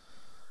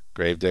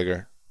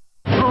Gravedigger?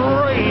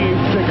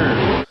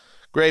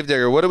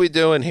 Gravedigger, what are we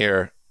doing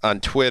here on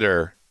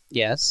Twitter?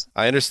 Yes.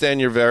 I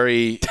understand you're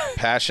very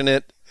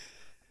passionate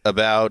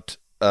about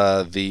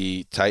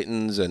the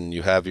Titans, and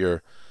you have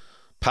your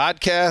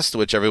podcast,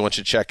 which everyone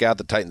should check out,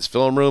 the Titans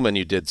Film Room, and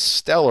you did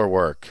stellar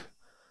work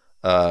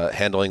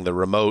handling the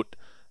remote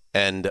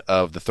end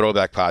of the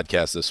Throwback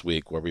podcast this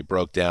week, where we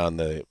broke down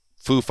the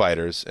Foo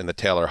Fighters in the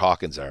Taylor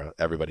Hawkins era.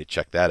 Everybody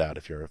check that out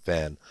if you're a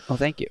fan. Oh,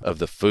 thank you. Of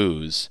the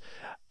Foos.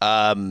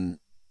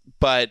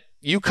 But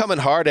you coming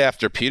hard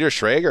after Peter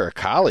Schrager, a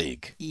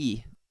colleague.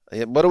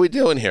 What are we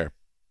doing here?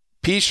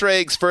 P.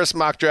 Schrager's first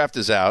mock draft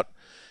is out,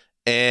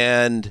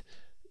 and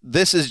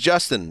this is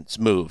Justin's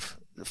move.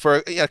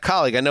 For a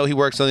colleague, I know he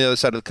works on the other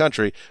side of the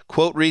country.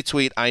 Quote,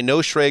 retweet, I know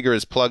Schrager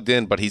is plugged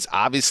in, but he's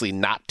obviously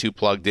not too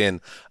plugged in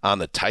on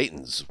the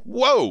Titans.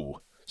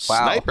 Whoa.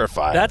 Wow. Sniper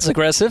fire. That's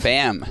aggressive.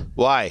 Bam.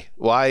 Why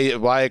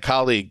a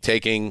colleague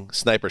taking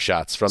sniper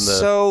shots from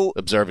the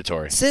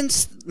observatory?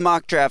 Since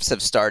mock drafts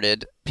have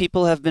started,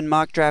 people have been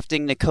mock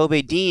drafting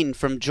Nakobe Dean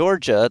from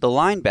Georgia, the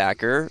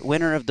linebacker,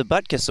 winner of the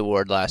Butkus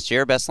Award last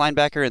year, best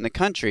linebacker in the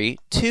country,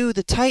 to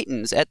the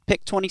Titans at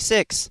pick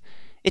 26.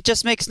 It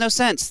just makes no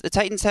sense. The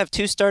Titans have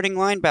 2 starting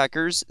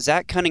linebackers,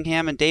 Zach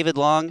Cunningham and David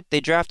Long. They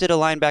drafted a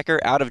linebacker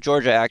out of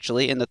Georgia,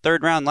 actually, in the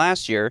 3rd round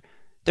last year.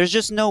 There's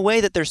just no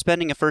way that they're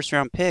spending a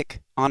first-round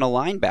pick on a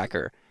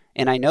linebacker.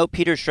 And I know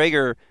Peter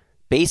Schrager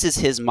bases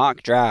his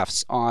mock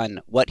drafts on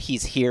what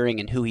he's hearing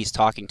and who he's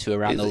talking to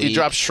around the league. He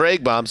drops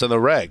Schrag bombs on the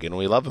reg, and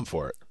we love him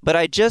for it. But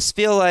I just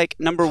feel like,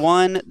 number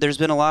one, there's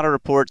been a lot of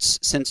reports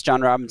since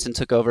John Robinson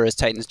took over as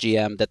Titans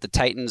GM that the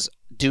Titans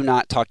do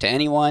not talk to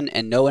anyone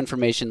and no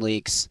information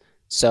leaks.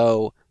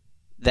 So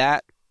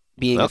that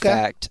being a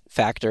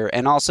factor.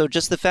 And also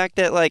just the fact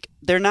that,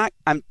 they're not...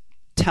 I'm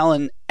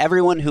telling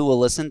everyone who will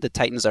listen, the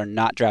Titans are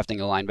not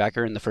drafting a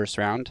linebacker in the first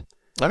round.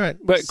 All right.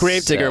 But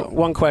Gravedigger,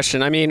 one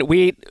question. I mean,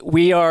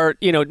 we are,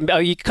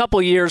 a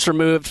couple years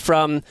removed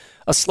from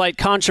a slight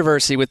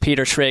controversy with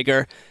Peter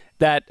Schrager.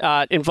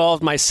 that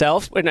involved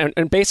myself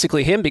and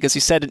basically him, because he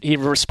said he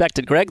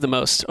respected Greg the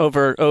most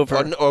over.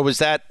 Or was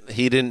that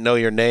he didn't know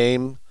your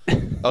name?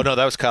 Oh, no,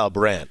 that was Kyle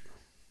Brandt.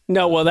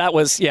 No, well, that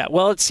was, yeah.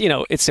 Well,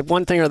 it's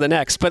one thing or the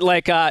next. But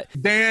like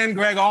Dan,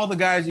 Greg, all the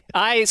guys.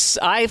 I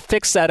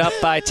fixed that up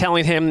by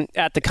telling him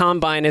at the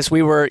combine as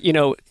we were,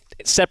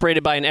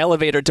 separated by an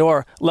elevator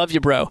door. Love you,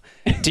 bro.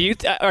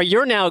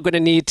 You're now going to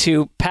need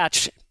to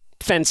patch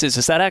fences.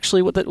 Is that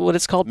actually what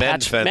it's called?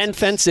 Men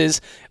fences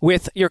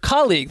with your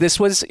colleague. This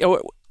was.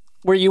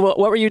 What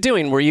were you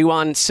doing? Were you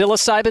on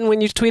psilocybin when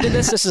you tweeted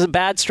this? This is a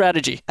bad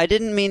strategy. I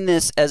didn't mean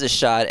this as a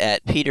shot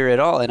at Peter at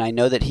all, and I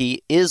know that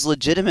he is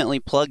legitimately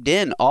plugged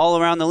in all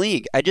around the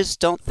league. I just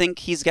don't think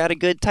he's got a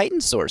good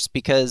Titan source,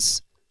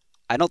 because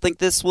I don't think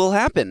this will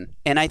happen.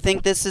 And I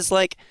think this is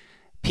like,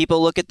 people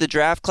look at the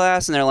draft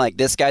class and they're like,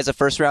 this guy's a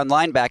first-round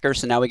linebacker,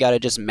 so now we got to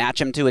just match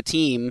him to a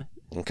team.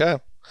 Okay.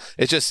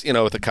 It's just,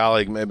 with a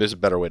colleague, maybe there's a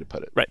better way to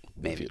put it. Right.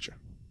 In the future.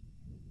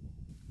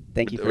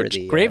 Thank you for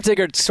the...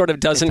 Gravedigger sort of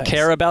doesn't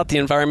care about the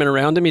environment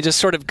around him. He just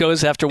sort of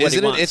goes after what he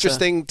wants. Isn't it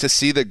interesting to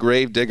see the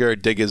Gravedigger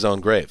dig his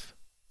own grave?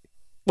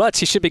 What?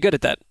 He should be good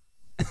at that.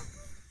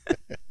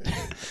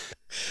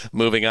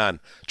 Moving on.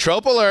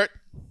 Trope alert.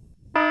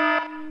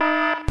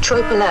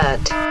 Trope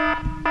alert.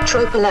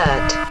 Trope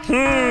alert.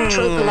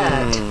 Trope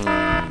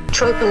alert.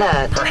 Trope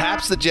alert.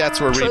 Perhaps the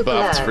Jets were Trope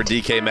rebuffed alert. for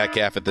DK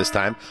Metcalf at this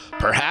time.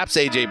 Perhaps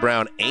A.J.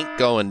 Brown ain't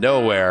going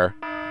nowhere.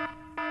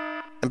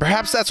 And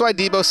perhaps that's why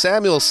Deebo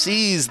Samuel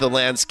sees the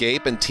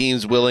landscape and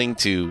teams willing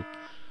to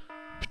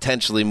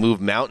potentially move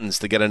mountains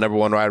to get a number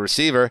one wide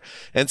receiver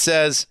and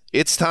says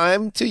it's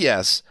time to,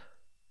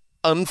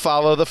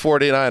 unfollow the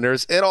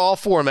 49ers in all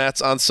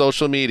formats on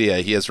social media.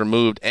 He has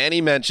removed any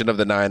mention of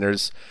the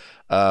Niners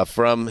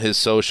from his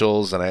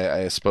socials, and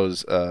I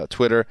suppose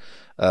Twitter,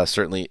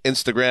 certainly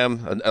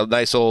Instagram, a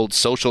nice old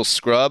social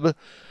scrub.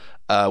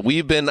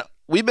 We've been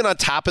on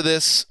top of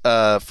this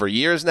for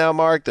years now,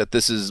 Mark, that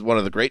this is one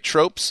of the great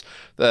tropes.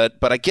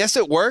 But I guess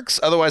it works.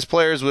 Otherwise,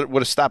 players would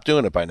have stopped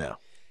doing it by now.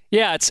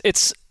 Yeah,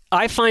 it's.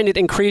 I find it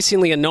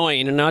increasingly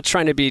annoying, and I'm not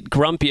trying to be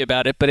grumpy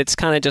about it, but it's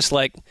kind of just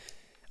like,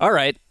 all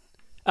right,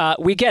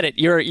 we get it.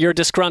 You're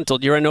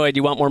disgruntled. You're annoyed.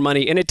 You want more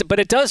money. But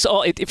it does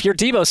all. If you're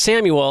Deebo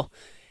Samuel,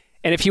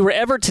 and if you were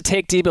ever to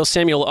take Deebo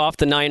Samuel off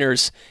the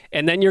Niners,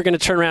 and then you're going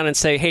to turn around and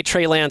say, hey,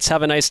 Trey Lance,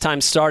 have a nice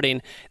time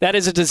starting, that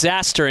is a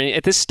disaster. And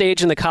at this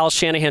stage in the Kyle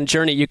Shanahan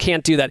journey, you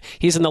can't do that.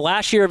 He's in the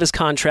last year of his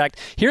contract.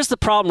 Here's the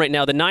problem right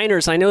now. The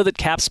Niners, I know that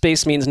cap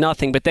space means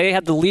nothing, but they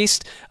have the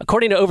least,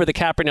 according to Over the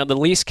Cap right now, the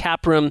least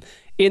cap room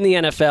in the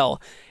NFL.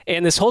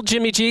 And this whole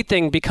Jimmy G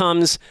thing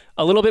becomes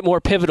a little bit more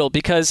pivotal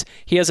because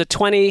he has a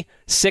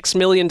 $26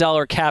 million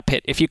cap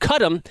hit. If you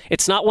cut him,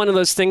 it's not one of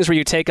those things where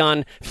you take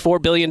on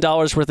 $4 billion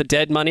worth of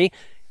dead money.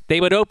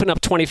 They would open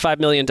up $25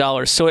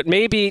 million. So it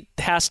maybe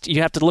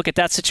you have to look at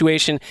that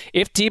situation.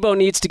 If Deebo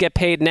needs to get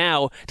paid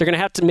now, they're going to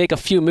have to make a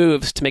few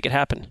moves to make it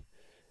happen.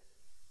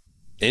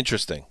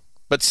 Interesting.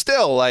 But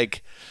still, I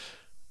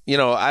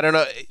don't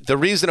know. The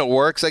reason it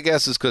works, I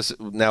guess, is because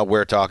now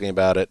we're talking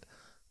about it.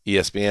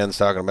 ESPN's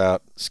talking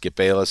about, Skip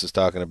Bayless is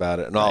talking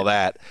about it, and all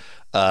that.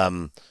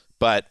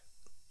 But,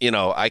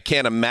 I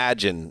can't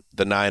imagine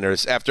the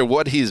Niners, after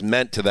what he's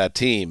meant to that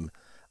team,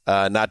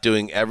 not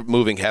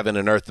moving heaven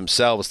and earth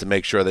themselves to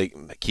make sure they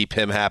keep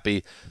him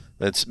happy.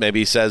 Maybe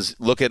he says,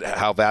 look at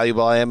how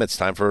valuable I am. It's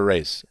time for a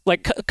raise.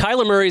 Like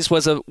Kyler Murray's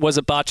was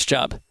a botch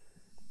job.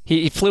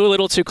 He flew a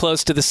little too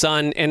close to the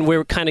sun, and we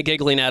were kind of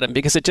giggling at him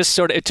because it just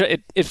sort of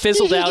it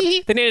fizzled out.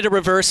 They needed to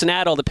reverse and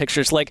add all the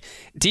pictures. Like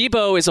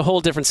Deebo is a whole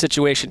different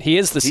situation. He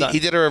is the sun. He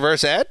did a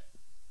reverse ad?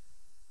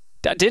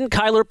 Didn't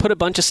Kyler put a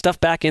bunch of stuff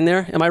back in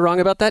there? Am I wrong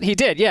about that? He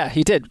did. Yeah,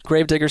 he did.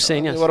 Gravedigger's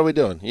saying yes. What are we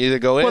doing? You either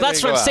go in. Well,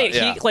 that's or what I'm go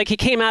saying. out. He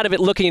came out of it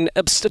looking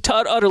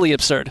utterly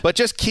absurd. But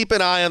just keep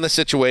an eye on the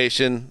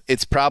situation.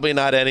 It's probably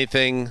not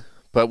anything,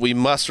 but we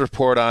must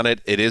report on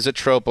it. It is a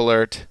trope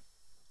alert.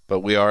 But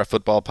we are a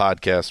football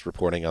podcast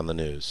reporting on the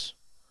news.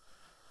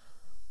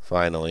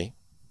 Finally.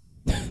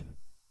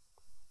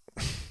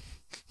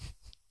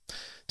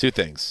 Two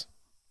things.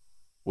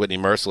 Whitney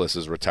Merciless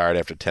is retired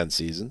after 10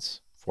 seasons.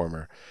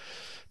 Former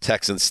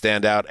Texans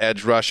standout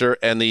edge rusher.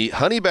 And the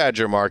Honey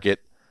Badger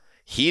market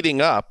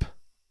heating up.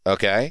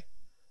 Okay.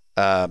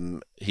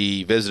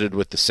 He visited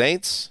with the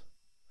Saints.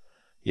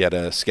 He had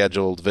a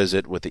scheduled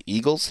visit with the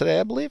Eagles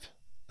today, I believe,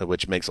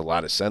 which makes a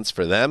lot of sense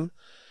for them.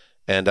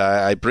 And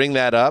I bring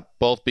that up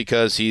both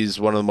because he's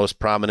one of the most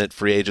prominent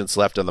free agents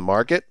left on the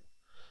market,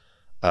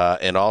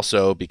 and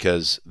also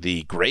because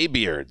the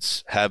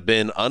Graybeards have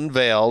been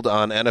unveiled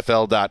on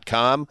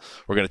NFL.com.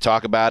 We're going to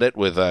talk about it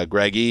with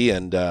Greg E.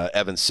 and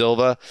Evan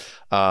Silva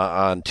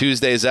on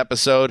Tuesday's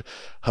episode.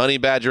 Honey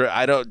Badger,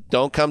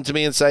 don't come to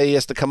me and say he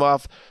has to come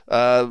off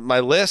my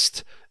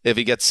list if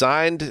he gets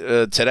signed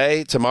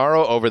today,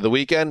 tomorrow, over the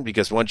weekend,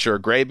 because once you're a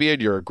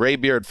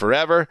Graybeard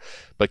forever.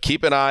 But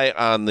keep an eye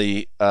on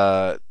the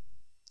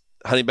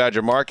Honey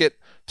Badger market.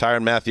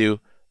 Tyrann Mathieu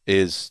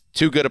is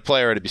too good a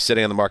player to be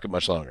sitting on the market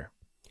much longer.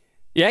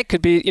 Yeah, it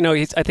could be.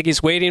 I think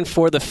he's waiting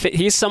for the fit.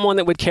 He's someone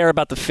that would care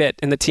about the fit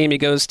in the team he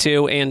goes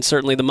to, and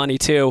certainly the money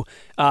too.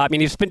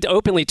 He's been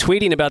openly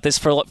tweeting about this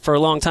for a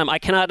long time. I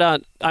cannot.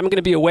 I'm going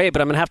to be away,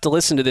 but I'm going to have to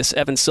listen to this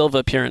Evan Silva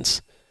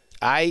appearance.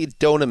 I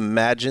don't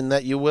imagine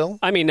that you will.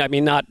 I mean,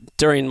 not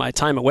during my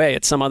time away.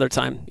 At some other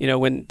time.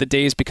 When the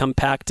days become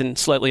packed and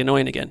slightly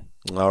annoying again.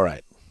 All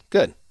right.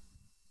 Good.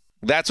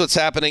 That's what's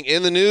happening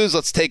in the news.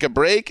 Let's take a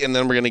break, and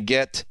then we're going to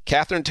get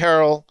Katherine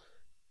Terrell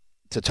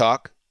to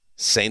talk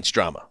Saints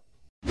drama.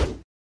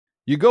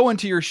 You go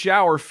into your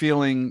shower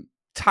feeling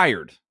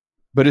tired,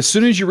 but as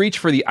soon as you reach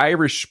for the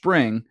Irish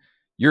Spring,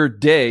 your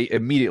day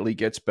immediately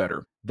gets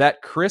better.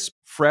 That crisp,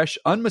 fresh,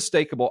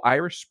 unmistakable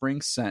Irish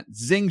Spring scent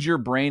zings your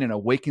brain and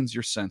awakens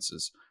your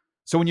senses.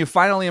 So when you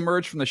finally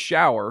emerge from the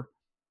shower,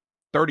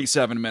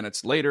 37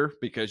 minutes later,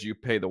 because you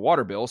pay the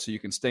water bill so you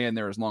can stay in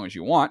there as long as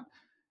you want,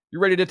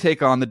 you're ready to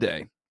take on the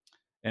day.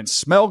 And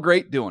smell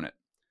great doing it.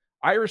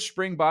 Irish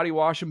Spring Body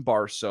Wash and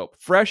Bar Soap.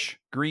 Fresh,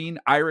 green,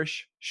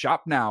 Irish.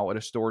 Shop now at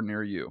a store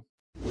near you.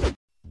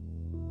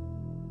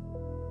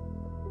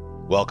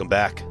 Welcome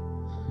back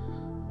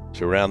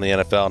to Around the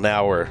NFL.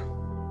 Now we're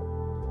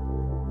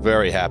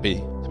very happy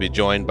to be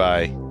joined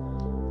by a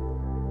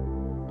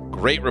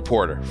great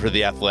reporter for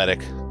The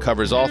Athletic.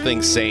 Covers all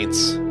things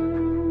Saints.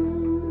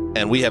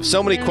 And we have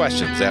so many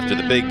questions after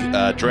the big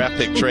draft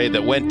pick trade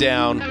that went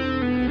down.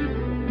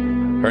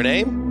 Her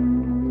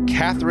name?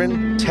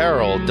 Katherine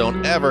Terrell.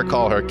 Don't ever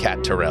call her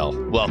Kat Terrell.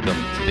 Welcome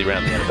to the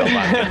Around the NFL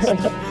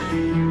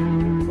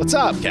podcast. What's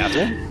up,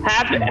 Katherine?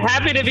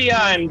 Happy to be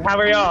on. How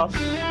are y'all?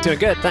 Doing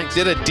good, thanks.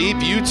 Did a deep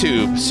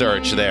YouTube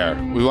search there.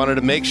 We wanted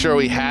to make sure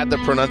we had the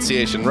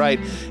pronunciation right.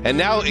 And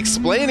now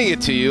explaining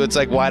it to you, it's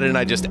like, why didn't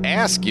I just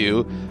ask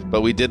you?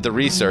 But we did the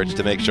research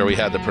to make sure we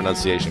had the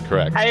pronunciation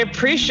correct. I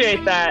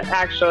appreciate that,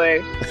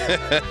 actually.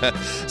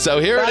 So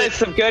here that is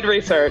some good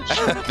research.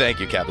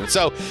 Thank you, Katherine.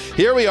 So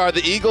here we are.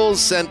 The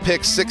Eagles sent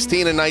picks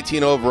 16 and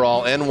 19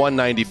 overall and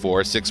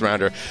 194,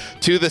 six-rounder,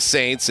 to the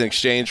Saints in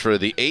exchange for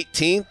the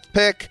 18th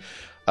pick,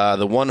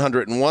 the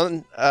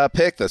 101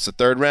 pick, that's the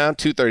third round,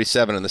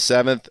 237 in the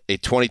seventh, a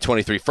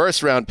 2023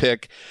 first-round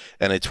pick,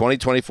 and a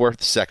 2024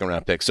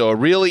 second-round pick. So a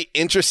really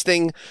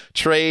interesting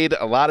trade,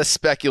 a lot of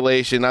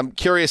speculation. I'm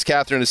curious,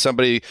 Katherine, as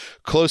somebody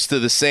close to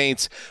the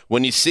Saints,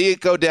 when you see it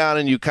go down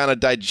and you kind of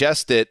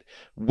digest it,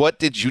 what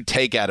did you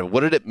take out of it?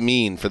 What did it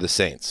mean for the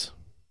Saints?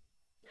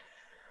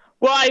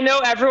 Well, I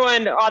know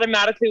everyone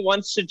automatically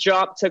wants to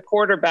jump to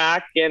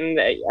quarterback, and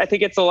I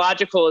think it's a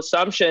logical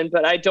assumption,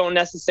 but I don't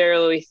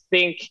necessarily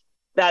think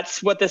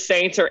that's what the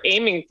Saints are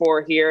aiming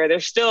for here. They're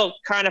still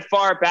kind of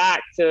far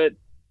back to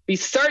be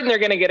certain they're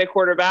going to get a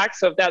quarterback.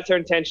 So if that's their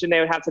intention, they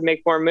would have to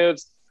make more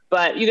moves.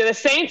 But the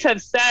Saints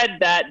have said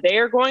that they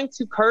are going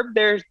to curb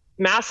their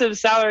massive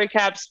salary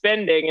cap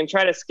spending and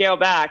try to scale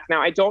back. Now,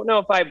 I don't know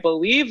if I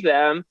believe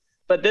them,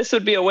 but this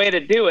would be a way to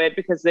do it,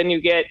 because then you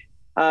get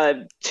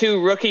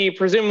two rookie,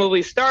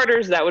 presumably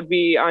starters, that would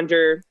be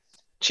under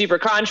cheaper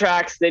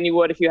contracts than you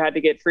would if you had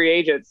to get free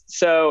agents.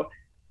 So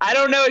I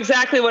don't know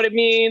exactly what it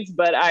means,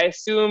 but I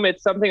assume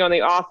it's something on the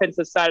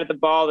offensive side of the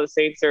ball the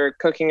Saints are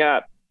cooking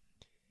up.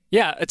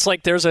 Yeah, it's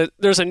like there's a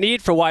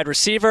need for wide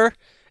receiver,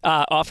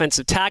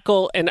 offensive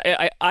tackle, and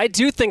I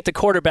do think the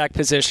quarterback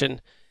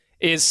position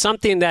is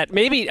something that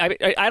maybe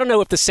I don't know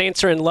if the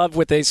Saints are in love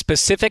with a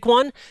specific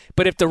one,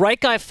 but if the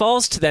right guy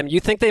falls to them, you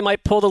think they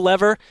might pull the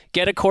lever,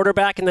 get a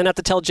quarterback, and then have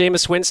to tell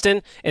Jameis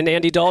Winston and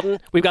Andy Dalton,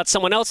 we've got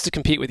someone else to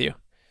compete with you.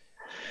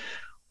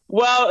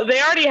 Well, they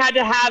already had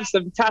to have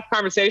some tough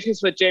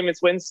conversations with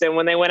Jameis Winston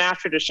when they went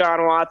after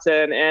Deshaun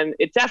Watson, and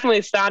it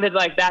definitely sounded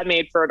like that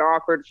made for an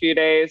awkward few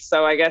days.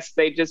 So I guess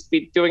they'd just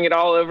be doing it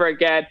all over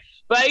again.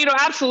 But,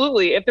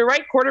 absolutely, if the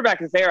right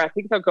quarterback is there, I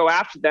think they'll go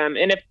after them.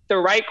 And if the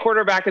right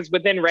quarterback is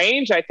within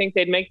range, I think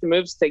they'd make the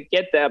moves to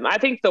get them. I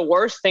think the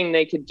worst thing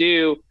they could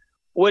do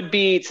would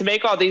be to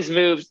make all these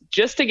moves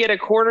just to get a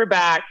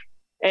quarterback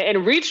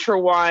and reach for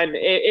one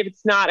if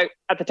it's not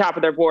at the top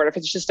of their board, if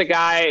it's just a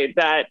guy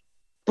that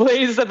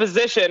plays the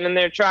position and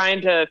they're trying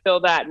to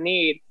fill that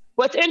need.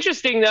 What's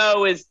interesting,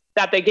 though, is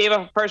that they gave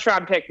a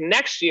first-round pick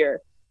next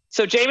year.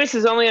 So Jameis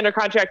is only under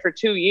contract for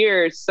 2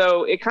 years.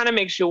 So it kind of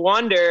makes you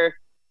wonder,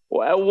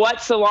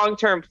 what's the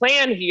long-term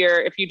plan here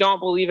if you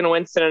don't believe in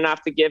Winston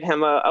enough to give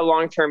him a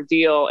long-term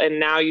deal, and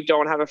now you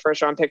don't have a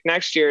first-round pick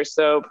next year,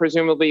 so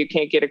presumably you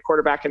can't get a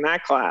quarterback in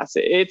that class.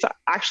 It's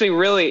actually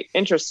really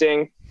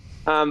interesting.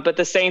 But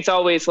the Saints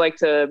always like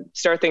to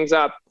start things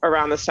up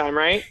around this time,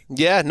 right?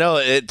 Yeah, no,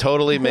 it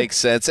totally makes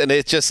sense. And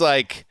it's just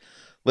like,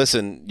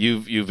 listen,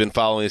 you've been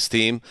following this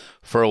team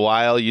for a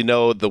while. You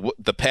know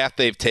the path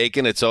they've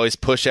taken. It's always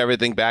push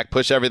everything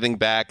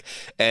back,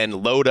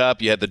 and load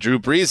up. You had the Drew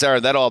Brees era,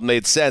 and that all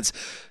made sense.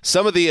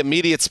 Some of the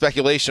immediate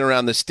speculation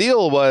around this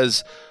deal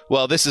was,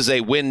 well, this is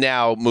a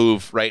win-now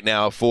move right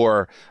now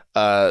for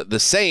the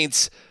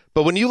Saints.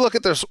 But when you look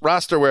at their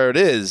roster where it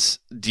is,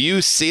 do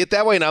you see it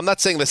that way? And I'm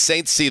not saying the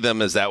Saints see them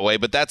as that way,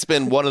 but that's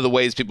been one of the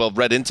ways people have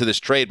read into this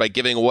trade by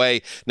giving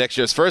away next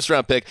year's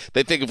first-round pick.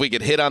 They think if we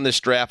could hit on this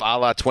draft a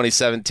la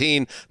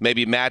 2017,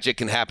 maybe magic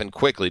can happen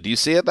quickly. Do you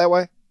see it that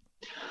way?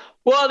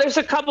 Well, there's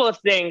a couple of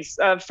things.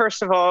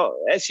 First of all,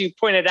 as you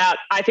pointed out,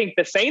 I think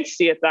the Saints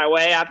see it that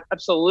way.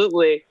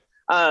 Absolutely.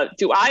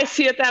 Do I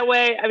see it that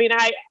way? I mean,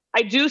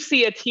 I do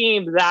see a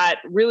team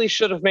that really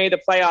should have made the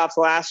playoffs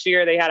last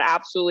year. They had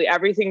absolutely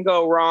everything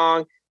go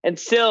wrong. And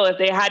still, if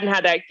they hadn't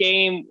had that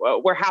game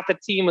where half the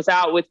team was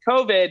out with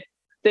COVID,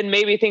 then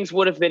maybe things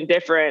would have been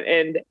different.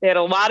 And they had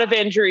a lot of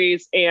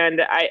injuries. And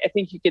I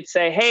think you could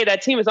say, hey,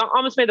 that team has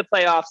almost made the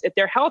playoffs. If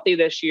they're healthy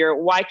this year,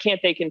 why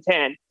can't they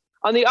contend?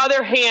 On the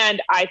other hand,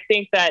 I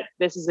think that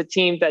this is a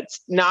team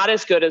that's not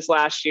as good as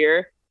last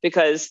year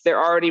because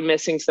they're already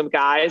missing some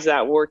guys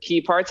that were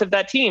key parts of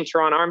that team.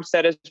 Teron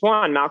Armstead is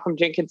one. Malcolm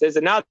Jenkins is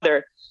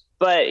another.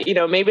 But,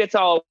 maybe it's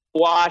all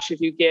wash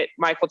if you get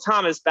Michael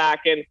Thomas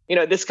back. And,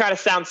 this kind of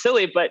sounds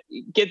silly, but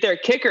get their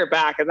kicker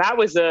back. And that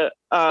was a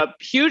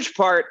huge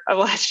part of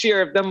last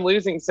year of them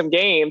losing some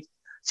games.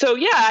 So,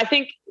 yeah, I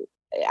think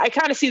I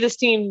kind of see this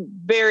team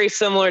very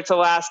similar to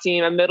last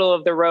team, a middle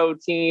of the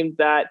road team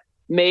that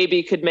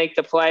maybe could make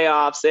the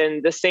playoffs.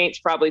 And the Saints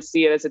probably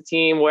see it as a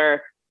team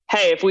where,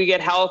 hey, if we get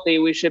healthy,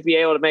 we should be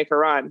able to make a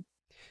run.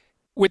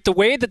 With the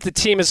way that the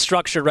team is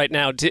structured right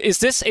now, is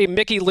this a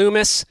Mickey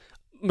Loomis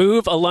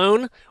move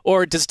alone,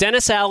 or does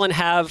Dennis Allen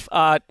have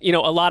a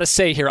lot of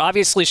say here?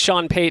 Obviously,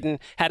 Sean Payton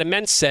had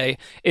immense say.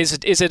 Is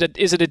it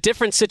a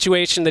different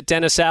situation that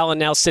Dennis Allen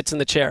now sits in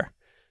the chair?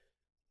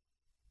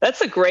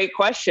 That's a great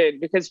question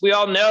because we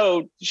all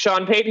know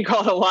Sean Payton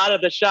called a lot of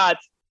the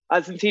shots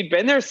since he'd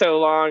been there so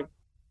long.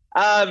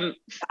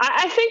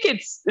 I think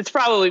it's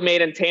probably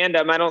made in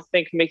tandem. I don't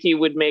think Mickey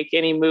would make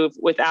any move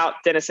without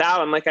Dennis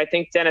Allen. Like I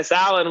think Dennis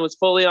Allen was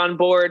fully on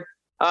board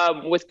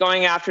with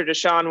going after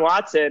Deshaun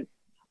Watson,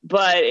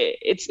 but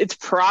it's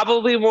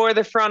probably more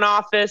the front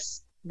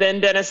office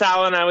than Dennis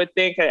Allen. I would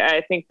think.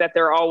 I think that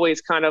they're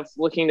always kind of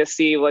looking to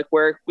see like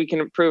where we can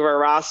improve our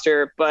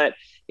roster, but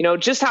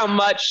just how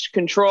much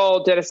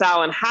control Dennis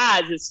Allen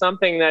has is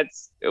something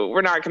that's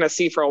we're not going to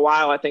see for a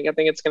while. I think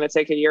it's going to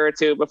take a year or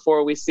two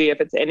before we see if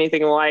it's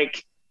anything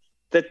like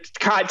the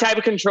type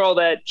of control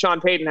that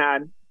Sean Payton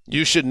had.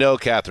 You should know,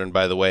 Katherine,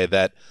 by the way,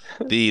 that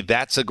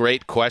that's a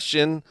great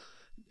question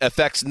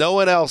affects no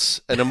one else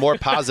in a more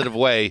positive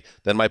way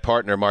than my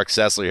partner, Marc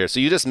Sessler here. So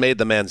you just made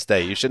the man's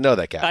day. You should know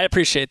that, Katherine. I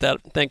appreciate that.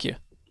 Thank you.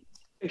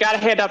 You got to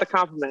hand out the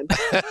compliment.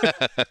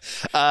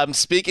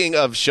 Speaking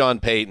of Sean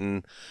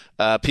Payton,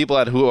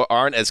 people who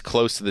aren't as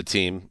close to the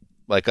team,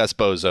 like us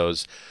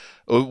bozos,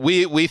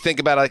 we think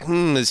about like,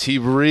 is he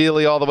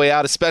really all the way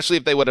out? Especially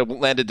if they would have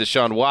landed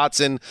Deshaun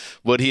Watson,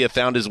 would he have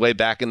found his way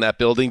back in that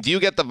building? Do you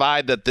get the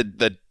vibe that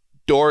the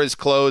door is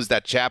closed,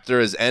 that chapter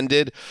is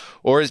ended,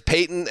 or is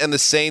Payton and the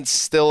Saints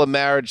still a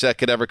marriage that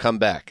could ever come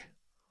back?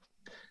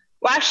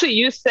 Well, actually,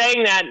 you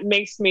saying that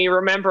makes me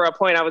remember a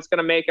point I was going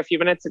to make a few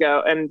minutes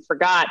ago and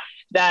forgot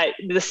that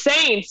the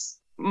Saints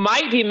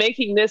might be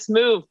making this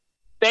move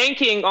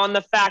banking on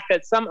the fact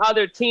that some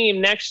other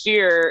team next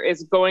year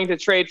is going to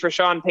trade for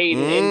Sean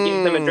Payton and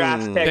give them a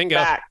draft pick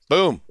back.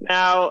 Boom.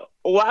 Now,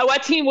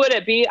 what team would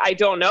it be? I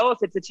don't know. If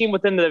it's a team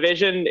within the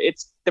division,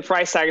 the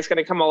price tag is going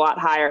to come a lot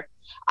higher.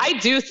 I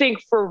do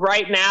think for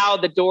right now,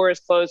 the door is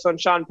closed on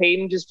Sean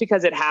Payton just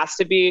because it has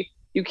to be.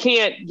 You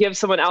can't give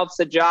someone else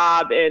a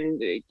job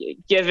and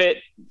give it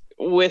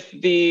with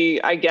the,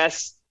 I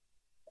guess,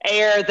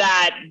 air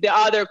that the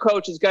other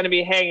coach is going to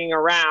be hanging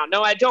around.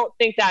 No, I don't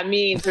think that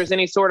means there's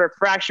any sort of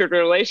fractured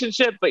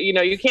relationship, but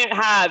you can't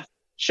have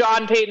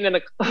Sean Payton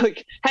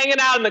hanging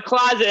out in the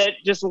closet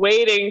just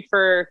waiting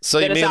for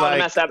Dennis Allen to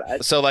mess up.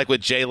 So like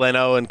with Jay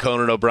Leno and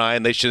Conan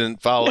O'Brien, they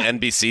shouldn't follow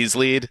NBC's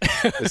lead?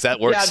 Does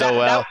that work so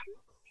well?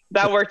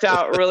 That worked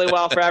out really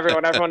well for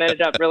everyone. Everyone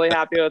ended up really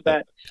happy with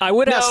that.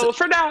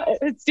 For now,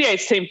 it's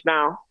DA's team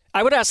now.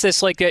 I would ask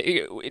this,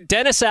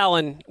 Dennis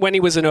Allen, when he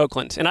was in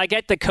Oakland, and I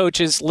get the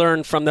coaches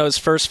learned from those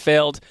first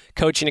failed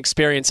coaching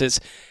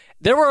experiences.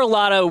 There were a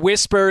lot of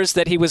whispers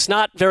that he was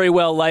not very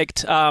well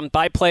liked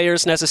by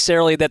players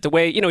necessarily, that the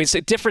way, he's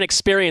a different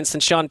experience than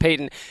Sean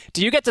Payton.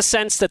 Do you get the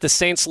sense that the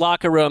Saints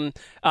locker room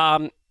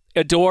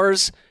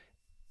adores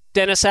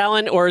Dennis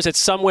Allen, or is it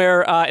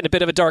somewhere in a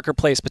bit of a darker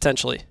place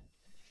potentially?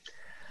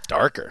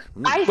 Darker.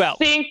 I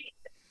think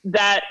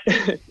that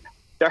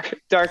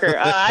darker.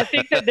 I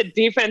think that the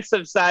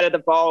defensive side of the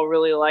ball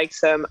really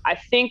likes him. I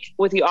think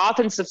with the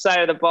offensive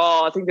side of the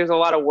ball, I think there's a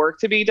lot of work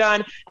to be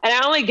done. And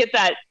I only get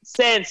that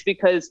sense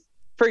because,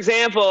 for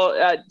example,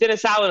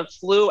 Dennis Allen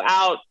flew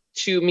out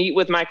to meet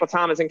with Michael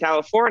Thomas in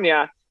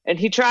California. And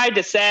he tried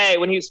to say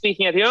when he was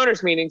speaking at the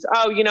owners' meetings,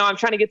 I'm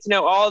trying to get to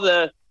know all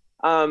the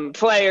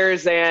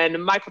players.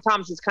 And Michael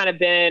Thomas has kind of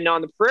been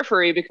on the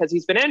periphery because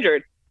he's been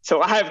injured. So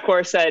I, of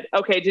course, said,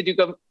 okay, did you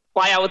go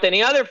fly out with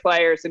any other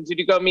players? And did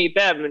you go meet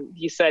them? And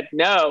he said,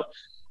 no.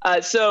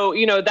 So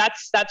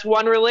that's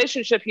one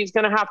relationship he's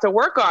going to have to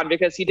work on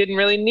because he didn't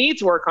really need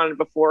to work on it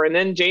before. And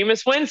then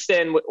Jameis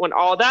Winston, when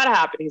all that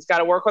happened, he's got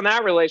to work on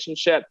that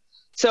relationship.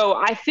 So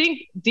I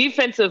think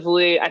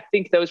defensively, I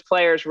think those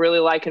players really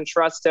like and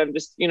trust him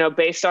just,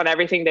 based on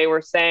everything they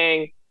were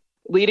saying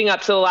leading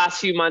up to the last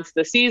few months of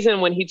the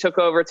season when he took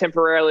over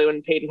temporarily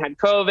when Payton had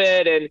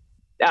COVID and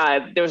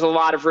there was a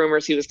lot of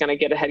rumors he was going to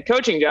get a head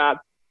coaching job.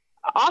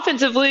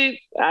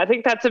 offensively, I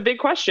think that's a big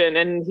question,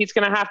 and he's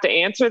going to have to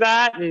answer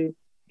that. And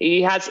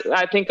he has,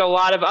 I think, a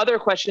lot of other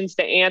questions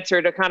to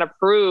answer to kind of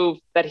prove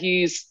that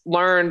he's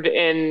learned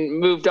and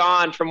moved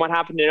on from what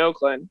happened in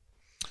Oakland.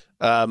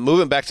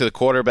 Moving back to the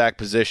quarterback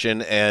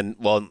position, and,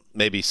 well,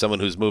 maybe someone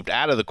who's moved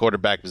out of the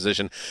quarterback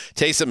position,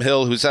 Taysom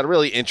Hill, who's had a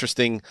really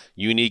interesting,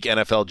 unique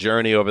NFL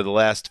journey over the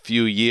last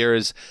few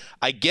years.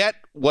 I get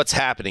what's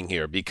happening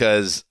here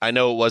because I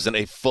know it wasn't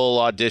a full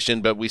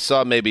audition, but we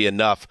saw maybe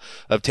enough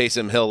of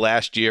Taysom Hill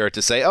last year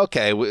to say,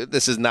 okay,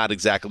 this is not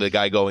exactly the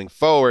guy going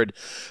forward.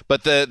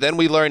 But then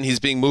we learned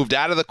he's being moved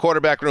out of the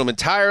quarterback room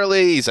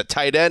entirely. He's a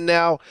tight end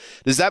now.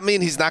 Does that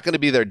mean he's not going to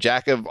be their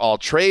jack of all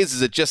trades?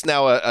 Is it just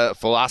now a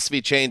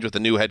philosophy change with a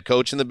new head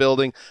coach in the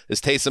building? Is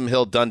Taysom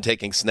Hill done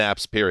taking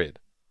snaps, period?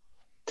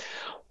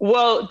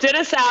 Well,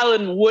 Dennis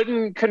Allen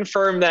wouldn't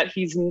confirm that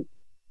he's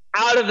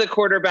out of the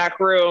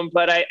quarterback room,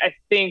 but I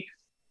think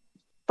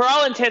for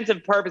all intents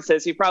and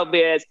purposes, he probably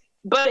is.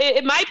 But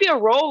it might be a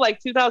role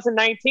like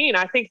 2019.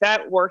 I think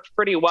that worked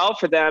pretty well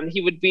for them. He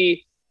would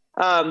be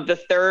the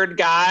third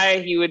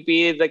guy. He would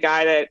be the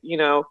guy that,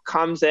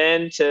 comes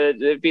in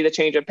to be the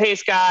change of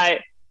pace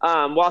guy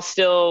while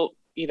still,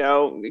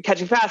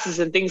 catching passes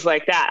and things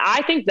like that.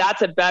 I think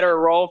that's a better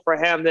role for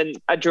him than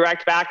a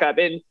direct backup.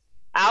 And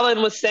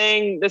Allen was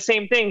saying the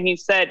same thing. He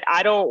said,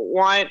 I don't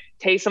want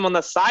Taysom on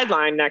the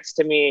sideline next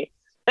to me.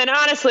 And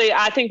honestly,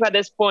 I think by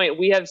this point,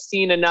 we have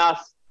seen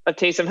enough of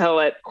Taysom Hill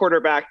at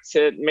quarterback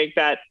to make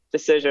that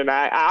decision.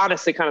 I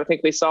honestly kind of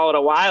think we saw it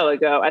a while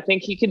ago. I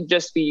think he can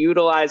just be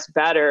utilized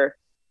better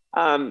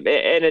in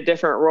a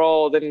different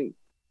role than,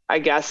 I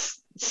guess,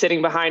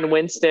 sitting behind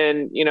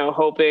Winston,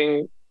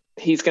 hoping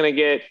he's going to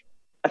get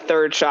a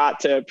third shot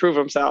to prove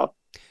himself.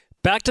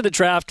 Back to the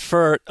draft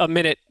for a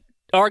minute.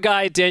 Our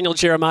guy, Daniel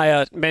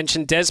Jeremiah,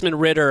 mentioned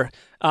Desmond Ridder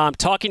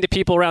talking to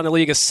people around the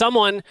league as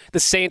someone the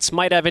Saints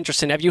might have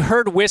interest in. Have you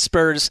heard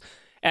whispers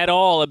at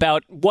all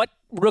about what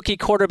rookie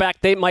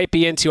quarterback they might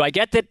be into? I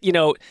get that,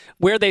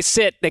 where they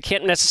sit, they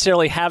can't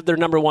necessarily have their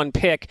number one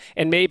pick,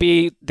 and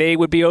maybe they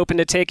would be open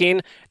to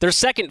taking their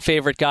second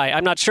favorite guy.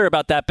 I'm not sure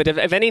about that, but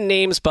have any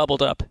names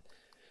bubbled up?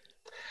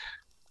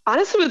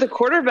 Honestly, with the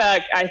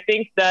quarterback, I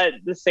think that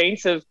the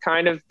Saints have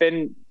kind of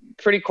been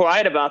pretty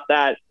quiet about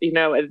that.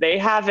 They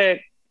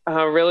haven't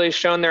really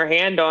shown their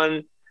hand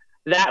on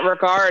that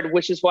regard,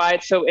 which is why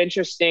it's so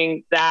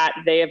interesting that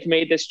they have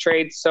made this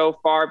trade so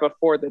far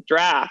before the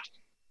draft.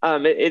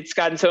 It's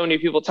gotten so many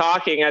people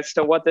talking as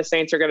to what the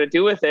Saints are going to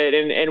do with it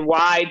and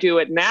why do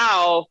it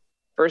now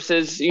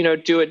versus,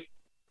 do it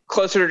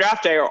closer to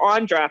draft day or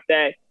on draft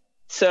day.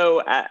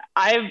 So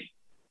I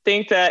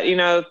think that,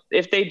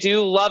 if they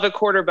do love a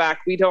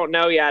quarterback, we don't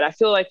know yet. I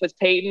feel like with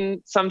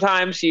Peyton,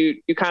 sometimes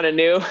you kind of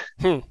knew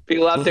if he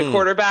loved a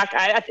quarterback.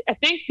 I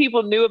think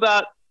people knew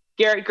about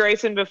Garrett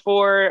Grayson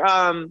before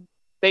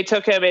they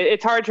took him.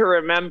 It's hard to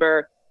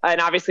remember,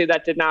 and obviously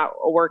that did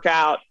not work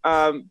out.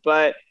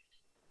 But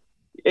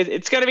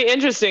it's going to be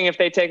interesting if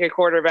they take a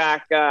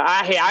quarterback.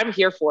 I'm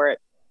here for it.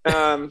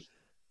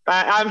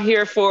 I'm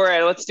here for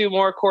it. Let's do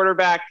more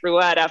quarterback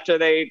roulette after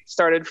they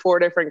started 4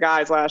 different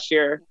guys last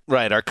year.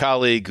 Right. Our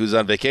colleague who's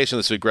on vacation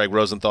this week, Greg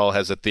Rosenthal,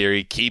 has a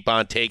theory. Keep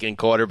on taking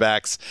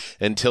quarterbacks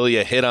until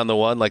you hit on the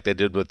one like they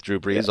did with Drew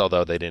Brees,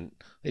 although they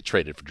didn't. They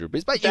traded for Drew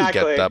Brees, but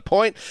exactly. You get the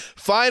point.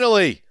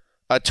 Finally,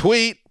 a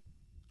tweet,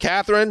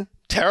 Katherine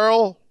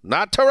Terrell,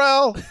 not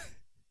Terrell,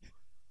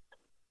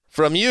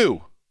 from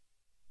you.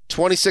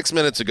 26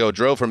 minutes ago,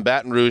 drove from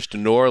Baton Rouge to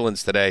New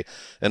Orleans today,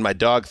 and my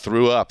dog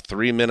threw up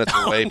 3 minutes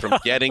away from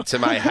getting to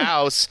my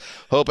house.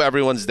 Hope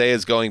everyone's day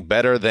is going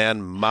better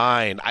than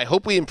mine. I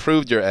hope we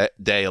improved your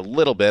day a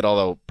little bit,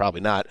 although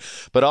probably not.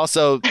 But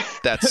also,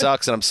 that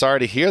sucks, and I'm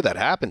sorry to hear that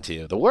happened to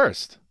you. The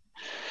worst.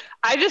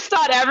 I just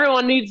thought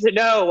everyone needs to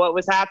know what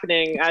was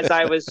happening as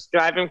I was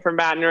driving from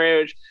Baton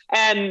Rouge.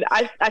 And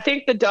I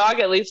think the dog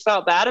at least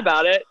felt bad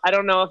about it. I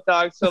don't know if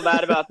dogs feel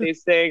bad about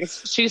these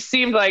things. She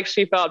seemed like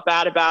she felt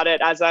bad about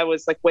it as I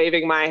was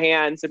waving my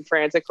hands and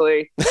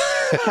frantically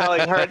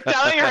telling her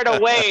to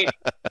wait.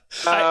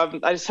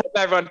 I just hope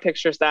everyone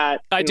pictures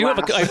that. I do have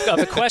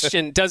a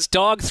question. Does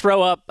dog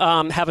throw up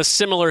have a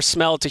similar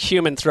smell to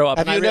human throw up?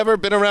 Have you never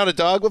been around a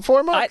dog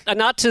before, Mark?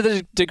 Not to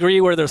the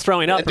degree where they're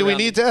throwing up. Do we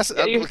need to ask?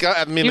 You've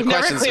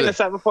never cleaned this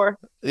up before?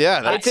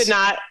 Yeah. It did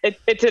not.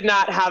 It did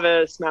not have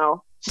a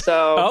smell.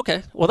 So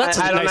okay, well that's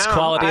a nice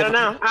quality. I don't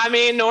know. I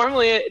mean,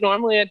 normally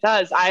it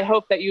does. I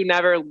hope that you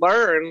never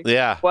learn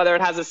whether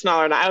it has a smell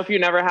or not. I hope you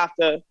never have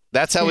to.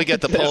 That's how we get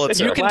the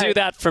Pulitzer. You can do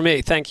that for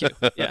me. Thank you.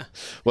 Yeah.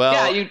 Well,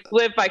 yeah, you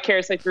live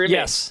vicariously through me.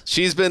 Yes.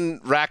 She's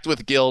been racked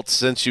with guilt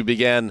since you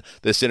began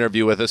this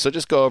interview with us. So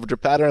just go over to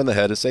pat her on the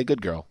head and say,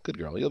 "Good girl,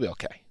 you'll be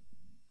okay."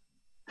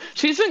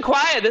 She's been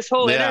quiet this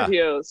whole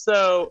interview,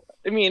 so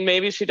I mean,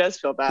 maybe she does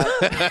feel bad.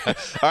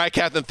 All right,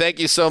 Katherine, thank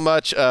you so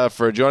much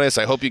for joining us.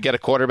 I hope you get a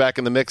quarterback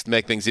in the mix to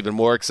make things even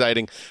more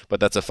exciting, but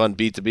that's a fun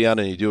beat to be on,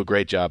 and you do a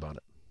great job on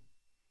it.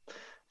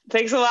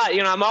 Thanks a lot.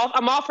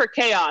 I'm all for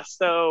chaos,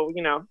 so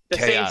the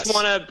Saints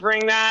want to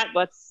bring that.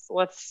 Let's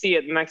see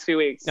it in the next few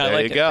weeks. There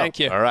you go. Thank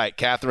you. All right,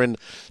 Katherine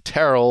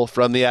Terrell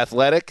from The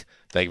Athletic.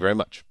 Thank you very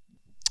much.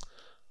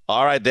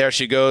 All right, there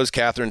she goes,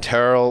 Katherine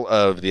Terrell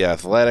of The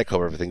Athletic.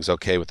 Hope everything's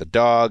okay with the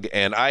dog.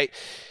 And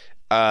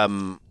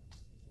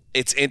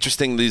it's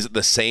interesting.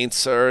 The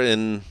Saints are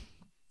in,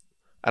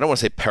 I don't want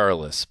to say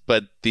perilous,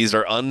 but these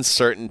are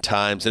uncertain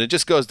times. And it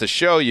just goes to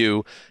show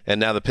you, and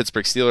now the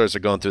Pittsburgh Steelers are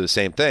going through the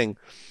same thing,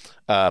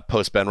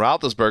 post Ben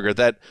Roethlisberger,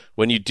 that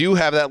when you do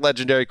have that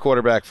legendary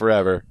quarterback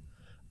forever,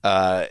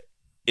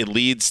 it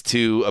leads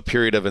to a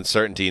period of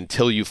uncertainty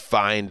until you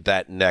find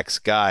that next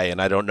guy.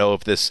 And I don't know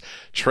if this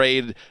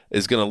trade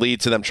is going to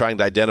lead to them trying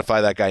to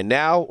identify that guy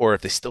now, or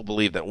if they still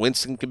believe that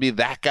Winston could be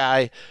that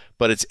guy.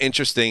 But it's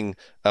interesting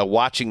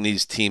watching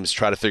these teams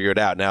try to figure it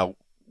out. Now,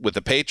 with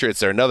the Patriots,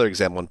 they're another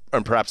example,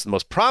 and perhaps the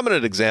most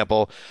prominent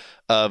example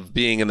of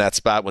being in that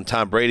spot when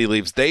Tom Brady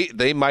leaves.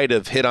 They might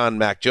have hit on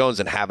Mac Jones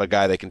and have a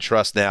guy they can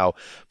trust now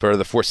for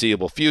the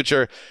foreseeable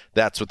future.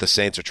 That's what the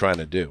Saints are trying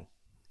to do.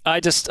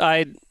 I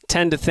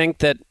tend to think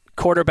that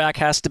quarterback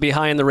has to be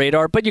high on the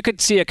radar, but you could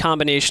see a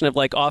combination of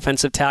like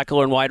offensive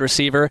tackle and wide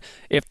receiver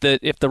if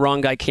the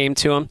wrong guy came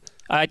to him.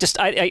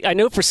 I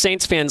know for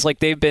Saints fans, like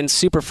they've been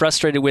super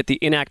frustrated with the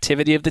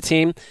inactivity of the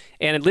team,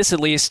 and this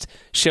at least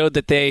showed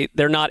that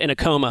they're not in a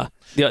coma,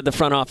 the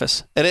front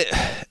office. And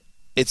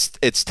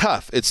it's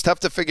tough. It's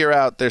tough to figure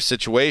out their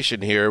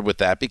situation here with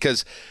that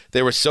because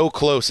they were so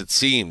close, it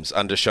seems,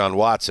 on Deshaun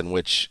Watson,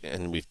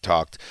 and we've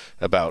talked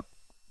about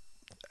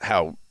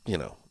how,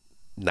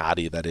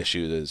 knotty that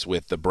issue is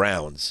with the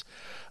Browns.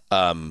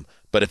 But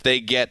if they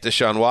get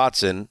Deshaun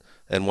Watson,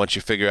 and once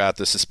you figure out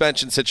the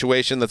suspension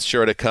situation that's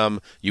sure to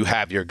come, you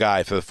have your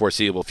guy for the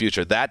foreseeable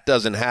future. That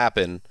doesn't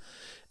happen.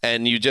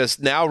 And you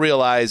just now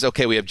realize,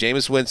 okay, we have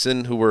Jameis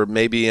Winston, who we're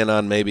maybe in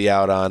on, maybe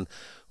out on.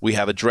 We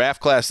have a draft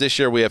class this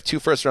year. We have 2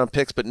 first-round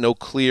picks, but no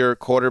clear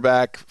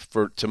quarterback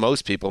to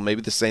most people.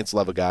 Maybe the Saints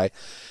love a guy.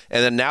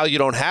 And then now you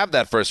don't have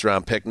that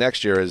first-round pick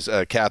next year, as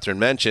Katherine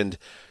mentioned.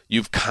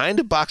 You've kind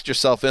of boxed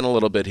yourself in a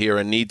little bit here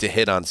and need to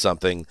hit on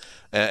something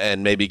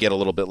and maybe get a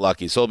little bit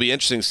lucky. So it'll be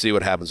interesting to see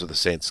what happens with the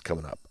Saints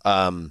coming up.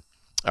 All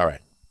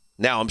right.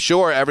 Now, I'm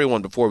sure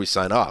everyone, before we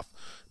sign off,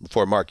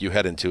 before, Mark, you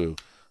head into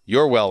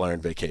your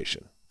well-earned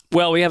vacation.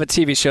 Well, we have a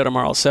TV show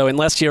tomorrow, so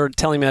unless you're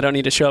telling me I don't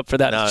need to show up for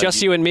that, No,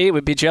 just you and me, it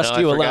would be just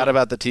you alone. I forgot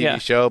about the TV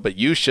show, but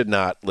you should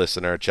not,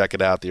 listener. Check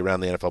it out, the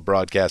Around the NFL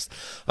broadcast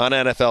on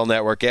NFL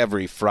Network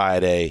every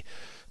Friday,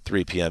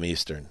 3 p.m.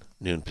 Eastern,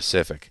 noon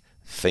Pacific.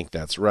 Think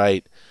that's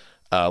right.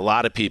 A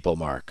lot of people,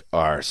 Mark,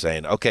 are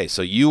saying, okay,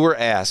 so you were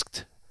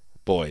asked,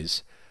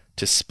 boys,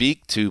 to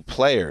speak to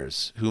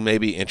players who may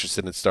be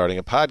interested in starting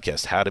a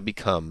podcast, how to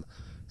become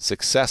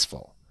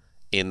successful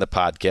in the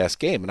podcast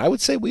game. And I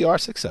would say we are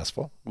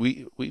successful.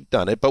 We've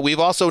done it, but we've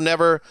also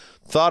never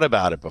thought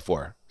about it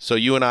before. So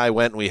you and I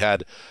went and we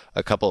had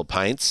a couple of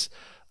pints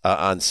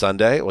on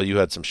Sunday. Well, you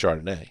had some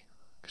Chardonnay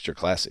because you're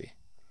classy.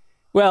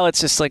 Well,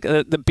 it's just like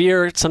the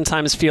beer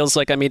sometimes feels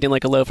like I'm eating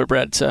like a loaf of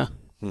bread, so...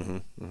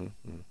 And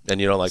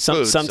you don't like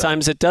food.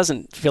 Sometimes it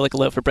doesn't feel like a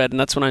loaf of bread, and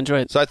that's when I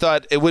enjoy it. So I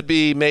thought it would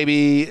be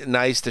maybe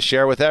nice to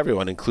share with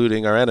everyone,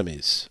 including our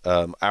enemies,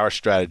 our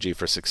strategy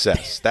for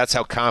success. That's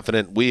how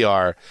confident we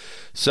are.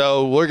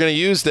 So we're going to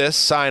use this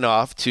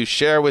sign-off to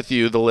share with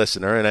you, the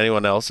listener, and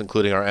anyone else,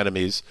 including our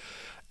enemies,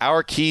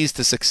 our keys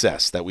to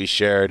success that we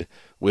shared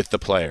with the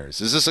players.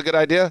 Is this a good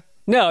idea?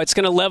 No, it's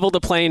going to level the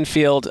playing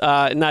field,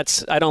 and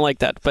I don't like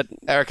that. But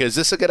Erica, is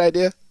this a good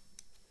idea?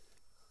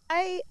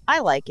 I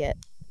like it.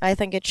 I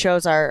think it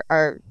shows our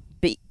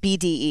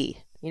BDE.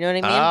 You know what I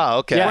mean? Ah,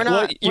 okay.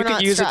 Yeah, you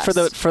could use stressed.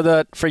 it for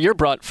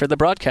the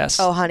broadcast.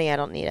 Oh, honey, I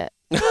don't need it.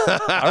 All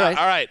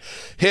right.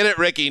 Hit it,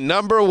 Ricky.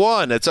 Number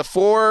 1. It's a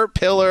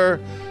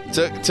 4-pillar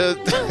to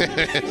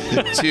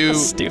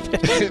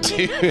stupid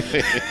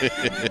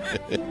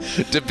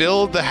to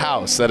build the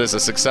house that is a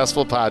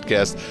successful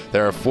podcast.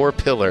 There are 4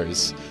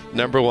 pillars.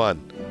 Number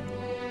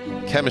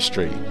 1,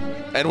 chemistry.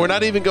 And we're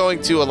not even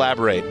going to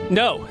elaborate.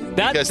 No.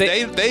 Because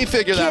they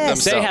figure that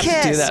themselves. They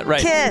have to do that,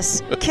 right.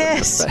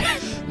 Kiss.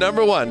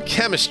 Number 1,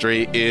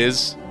 chemistry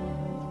is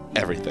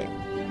everything.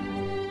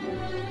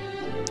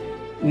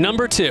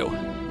 Number 2,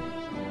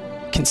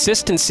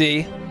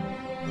 consistency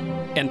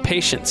and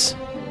patience.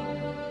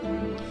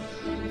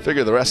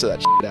 Figure the rest of that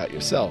shit out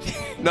yourself.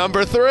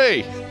 Number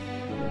 3,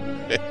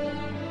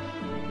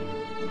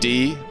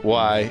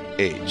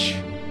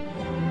 DYH.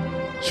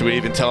 Should we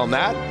even tell them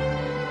that?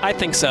 I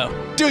think so.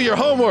 Do your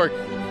homework,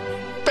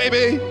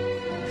 baby.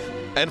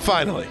 And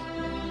finally,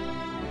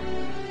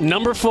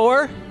 number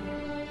 4,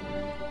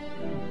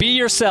 be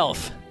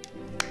yourself.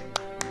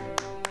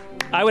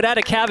 I would add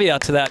a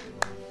caveat to that.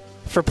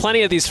 For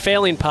plenty of these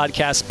failing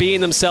podcasts,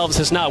 being themselves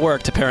has not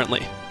worked,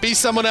 apparently. Be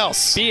someone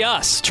else. Be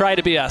us. Try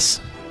to be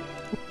us.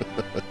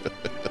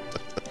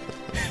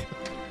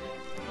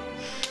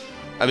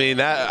 I mean,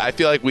 I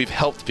feel like we've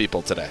helped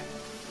people today.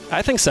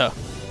 I think so.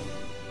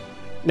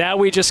 Now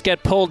we just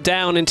get pulled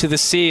down into the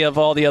sea of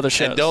all the other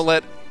shows. And don't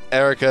let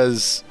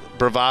Erica's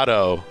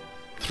bravado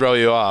throw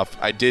you off.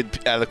 I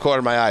did, out of the corner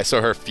of my eye,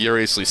 saw her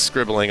furiously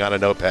scribbling on a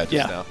notepad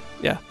just now.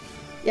 Yeah.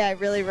 Yeah, I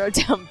really wrote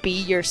down be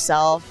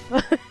yourself.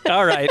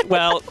 All right.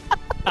 Well,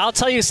 I'll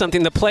tell you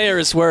something. The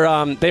players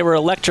were they were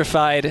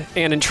electrified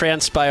and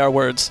entranced by our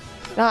words.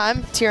 No,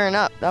 I'm tearing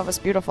up. That was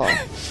beautiful.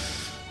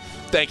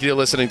 Thank you for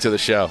listening to the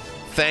show.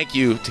 Thank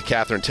you to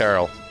Katherine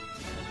Terrell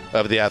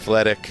of The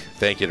Athletic.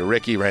 Thank you to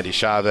Ricky, Randy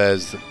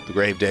Chavez, the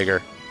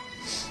Gravedigger,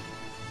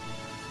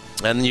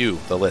 and you,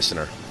 the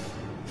listener,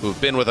 who've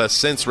been with us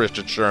since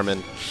Richard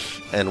Sherman,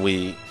 and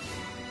we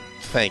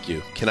thank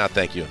you. Cannot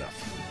thank you enough.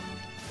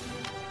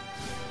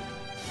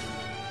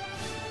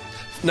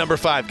 Number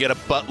 5, get a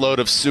buttload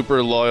of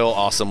super loyal,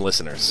 awesome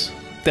listeners.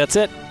 That's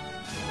it.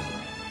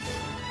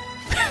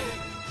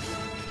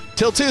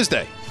 Till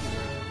Tuesday.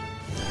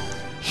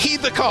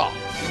 Heed the call.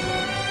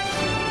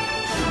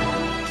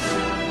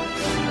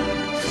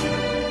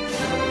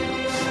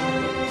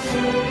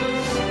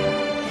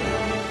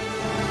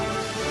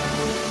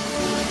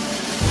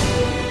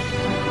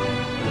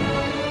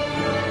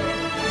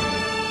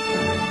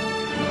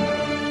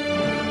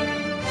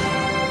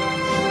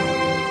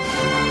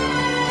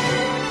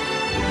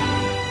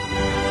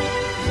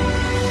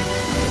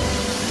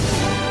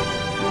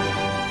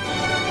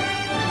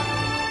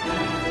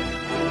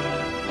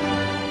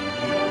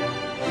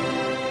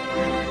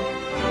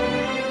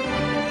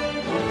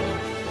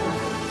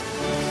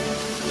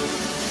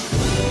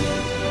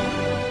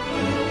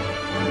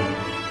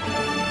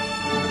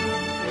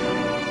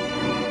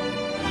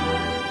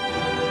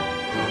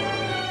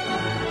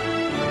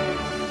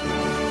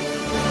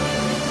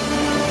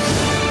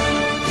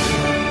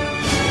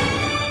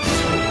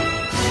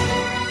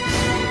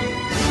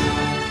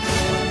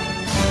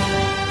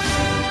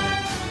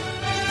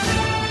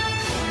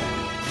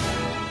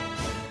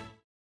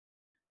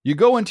 You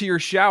go into your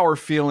shower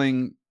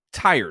feeling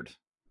tired,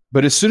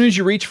 but as soon as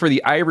you reach for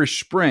the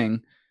Irish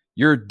Spring,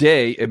 your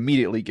day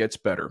immediately gets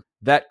better.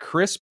 That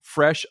crisp,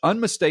 fresh,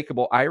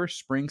 unmistakable Irish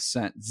Spring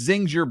scent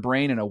zings your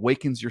brain and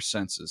awakens your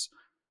senses.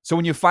 So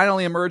when you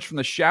finally emerge from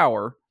the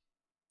shower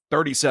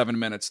 37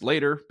 minutes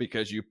later,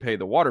 because you pay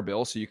the water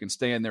bill so you can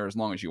stay in there as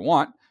long as you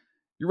want,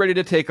 you're ready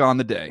to take on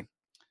the day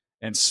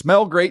and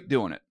smell great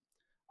doing it.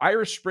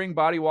 Irish Spring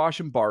Body Wash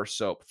and Bar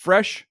Soap.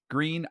 Fresh,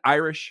 green,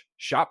 Irish.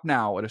 Shop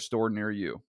now at a store near you.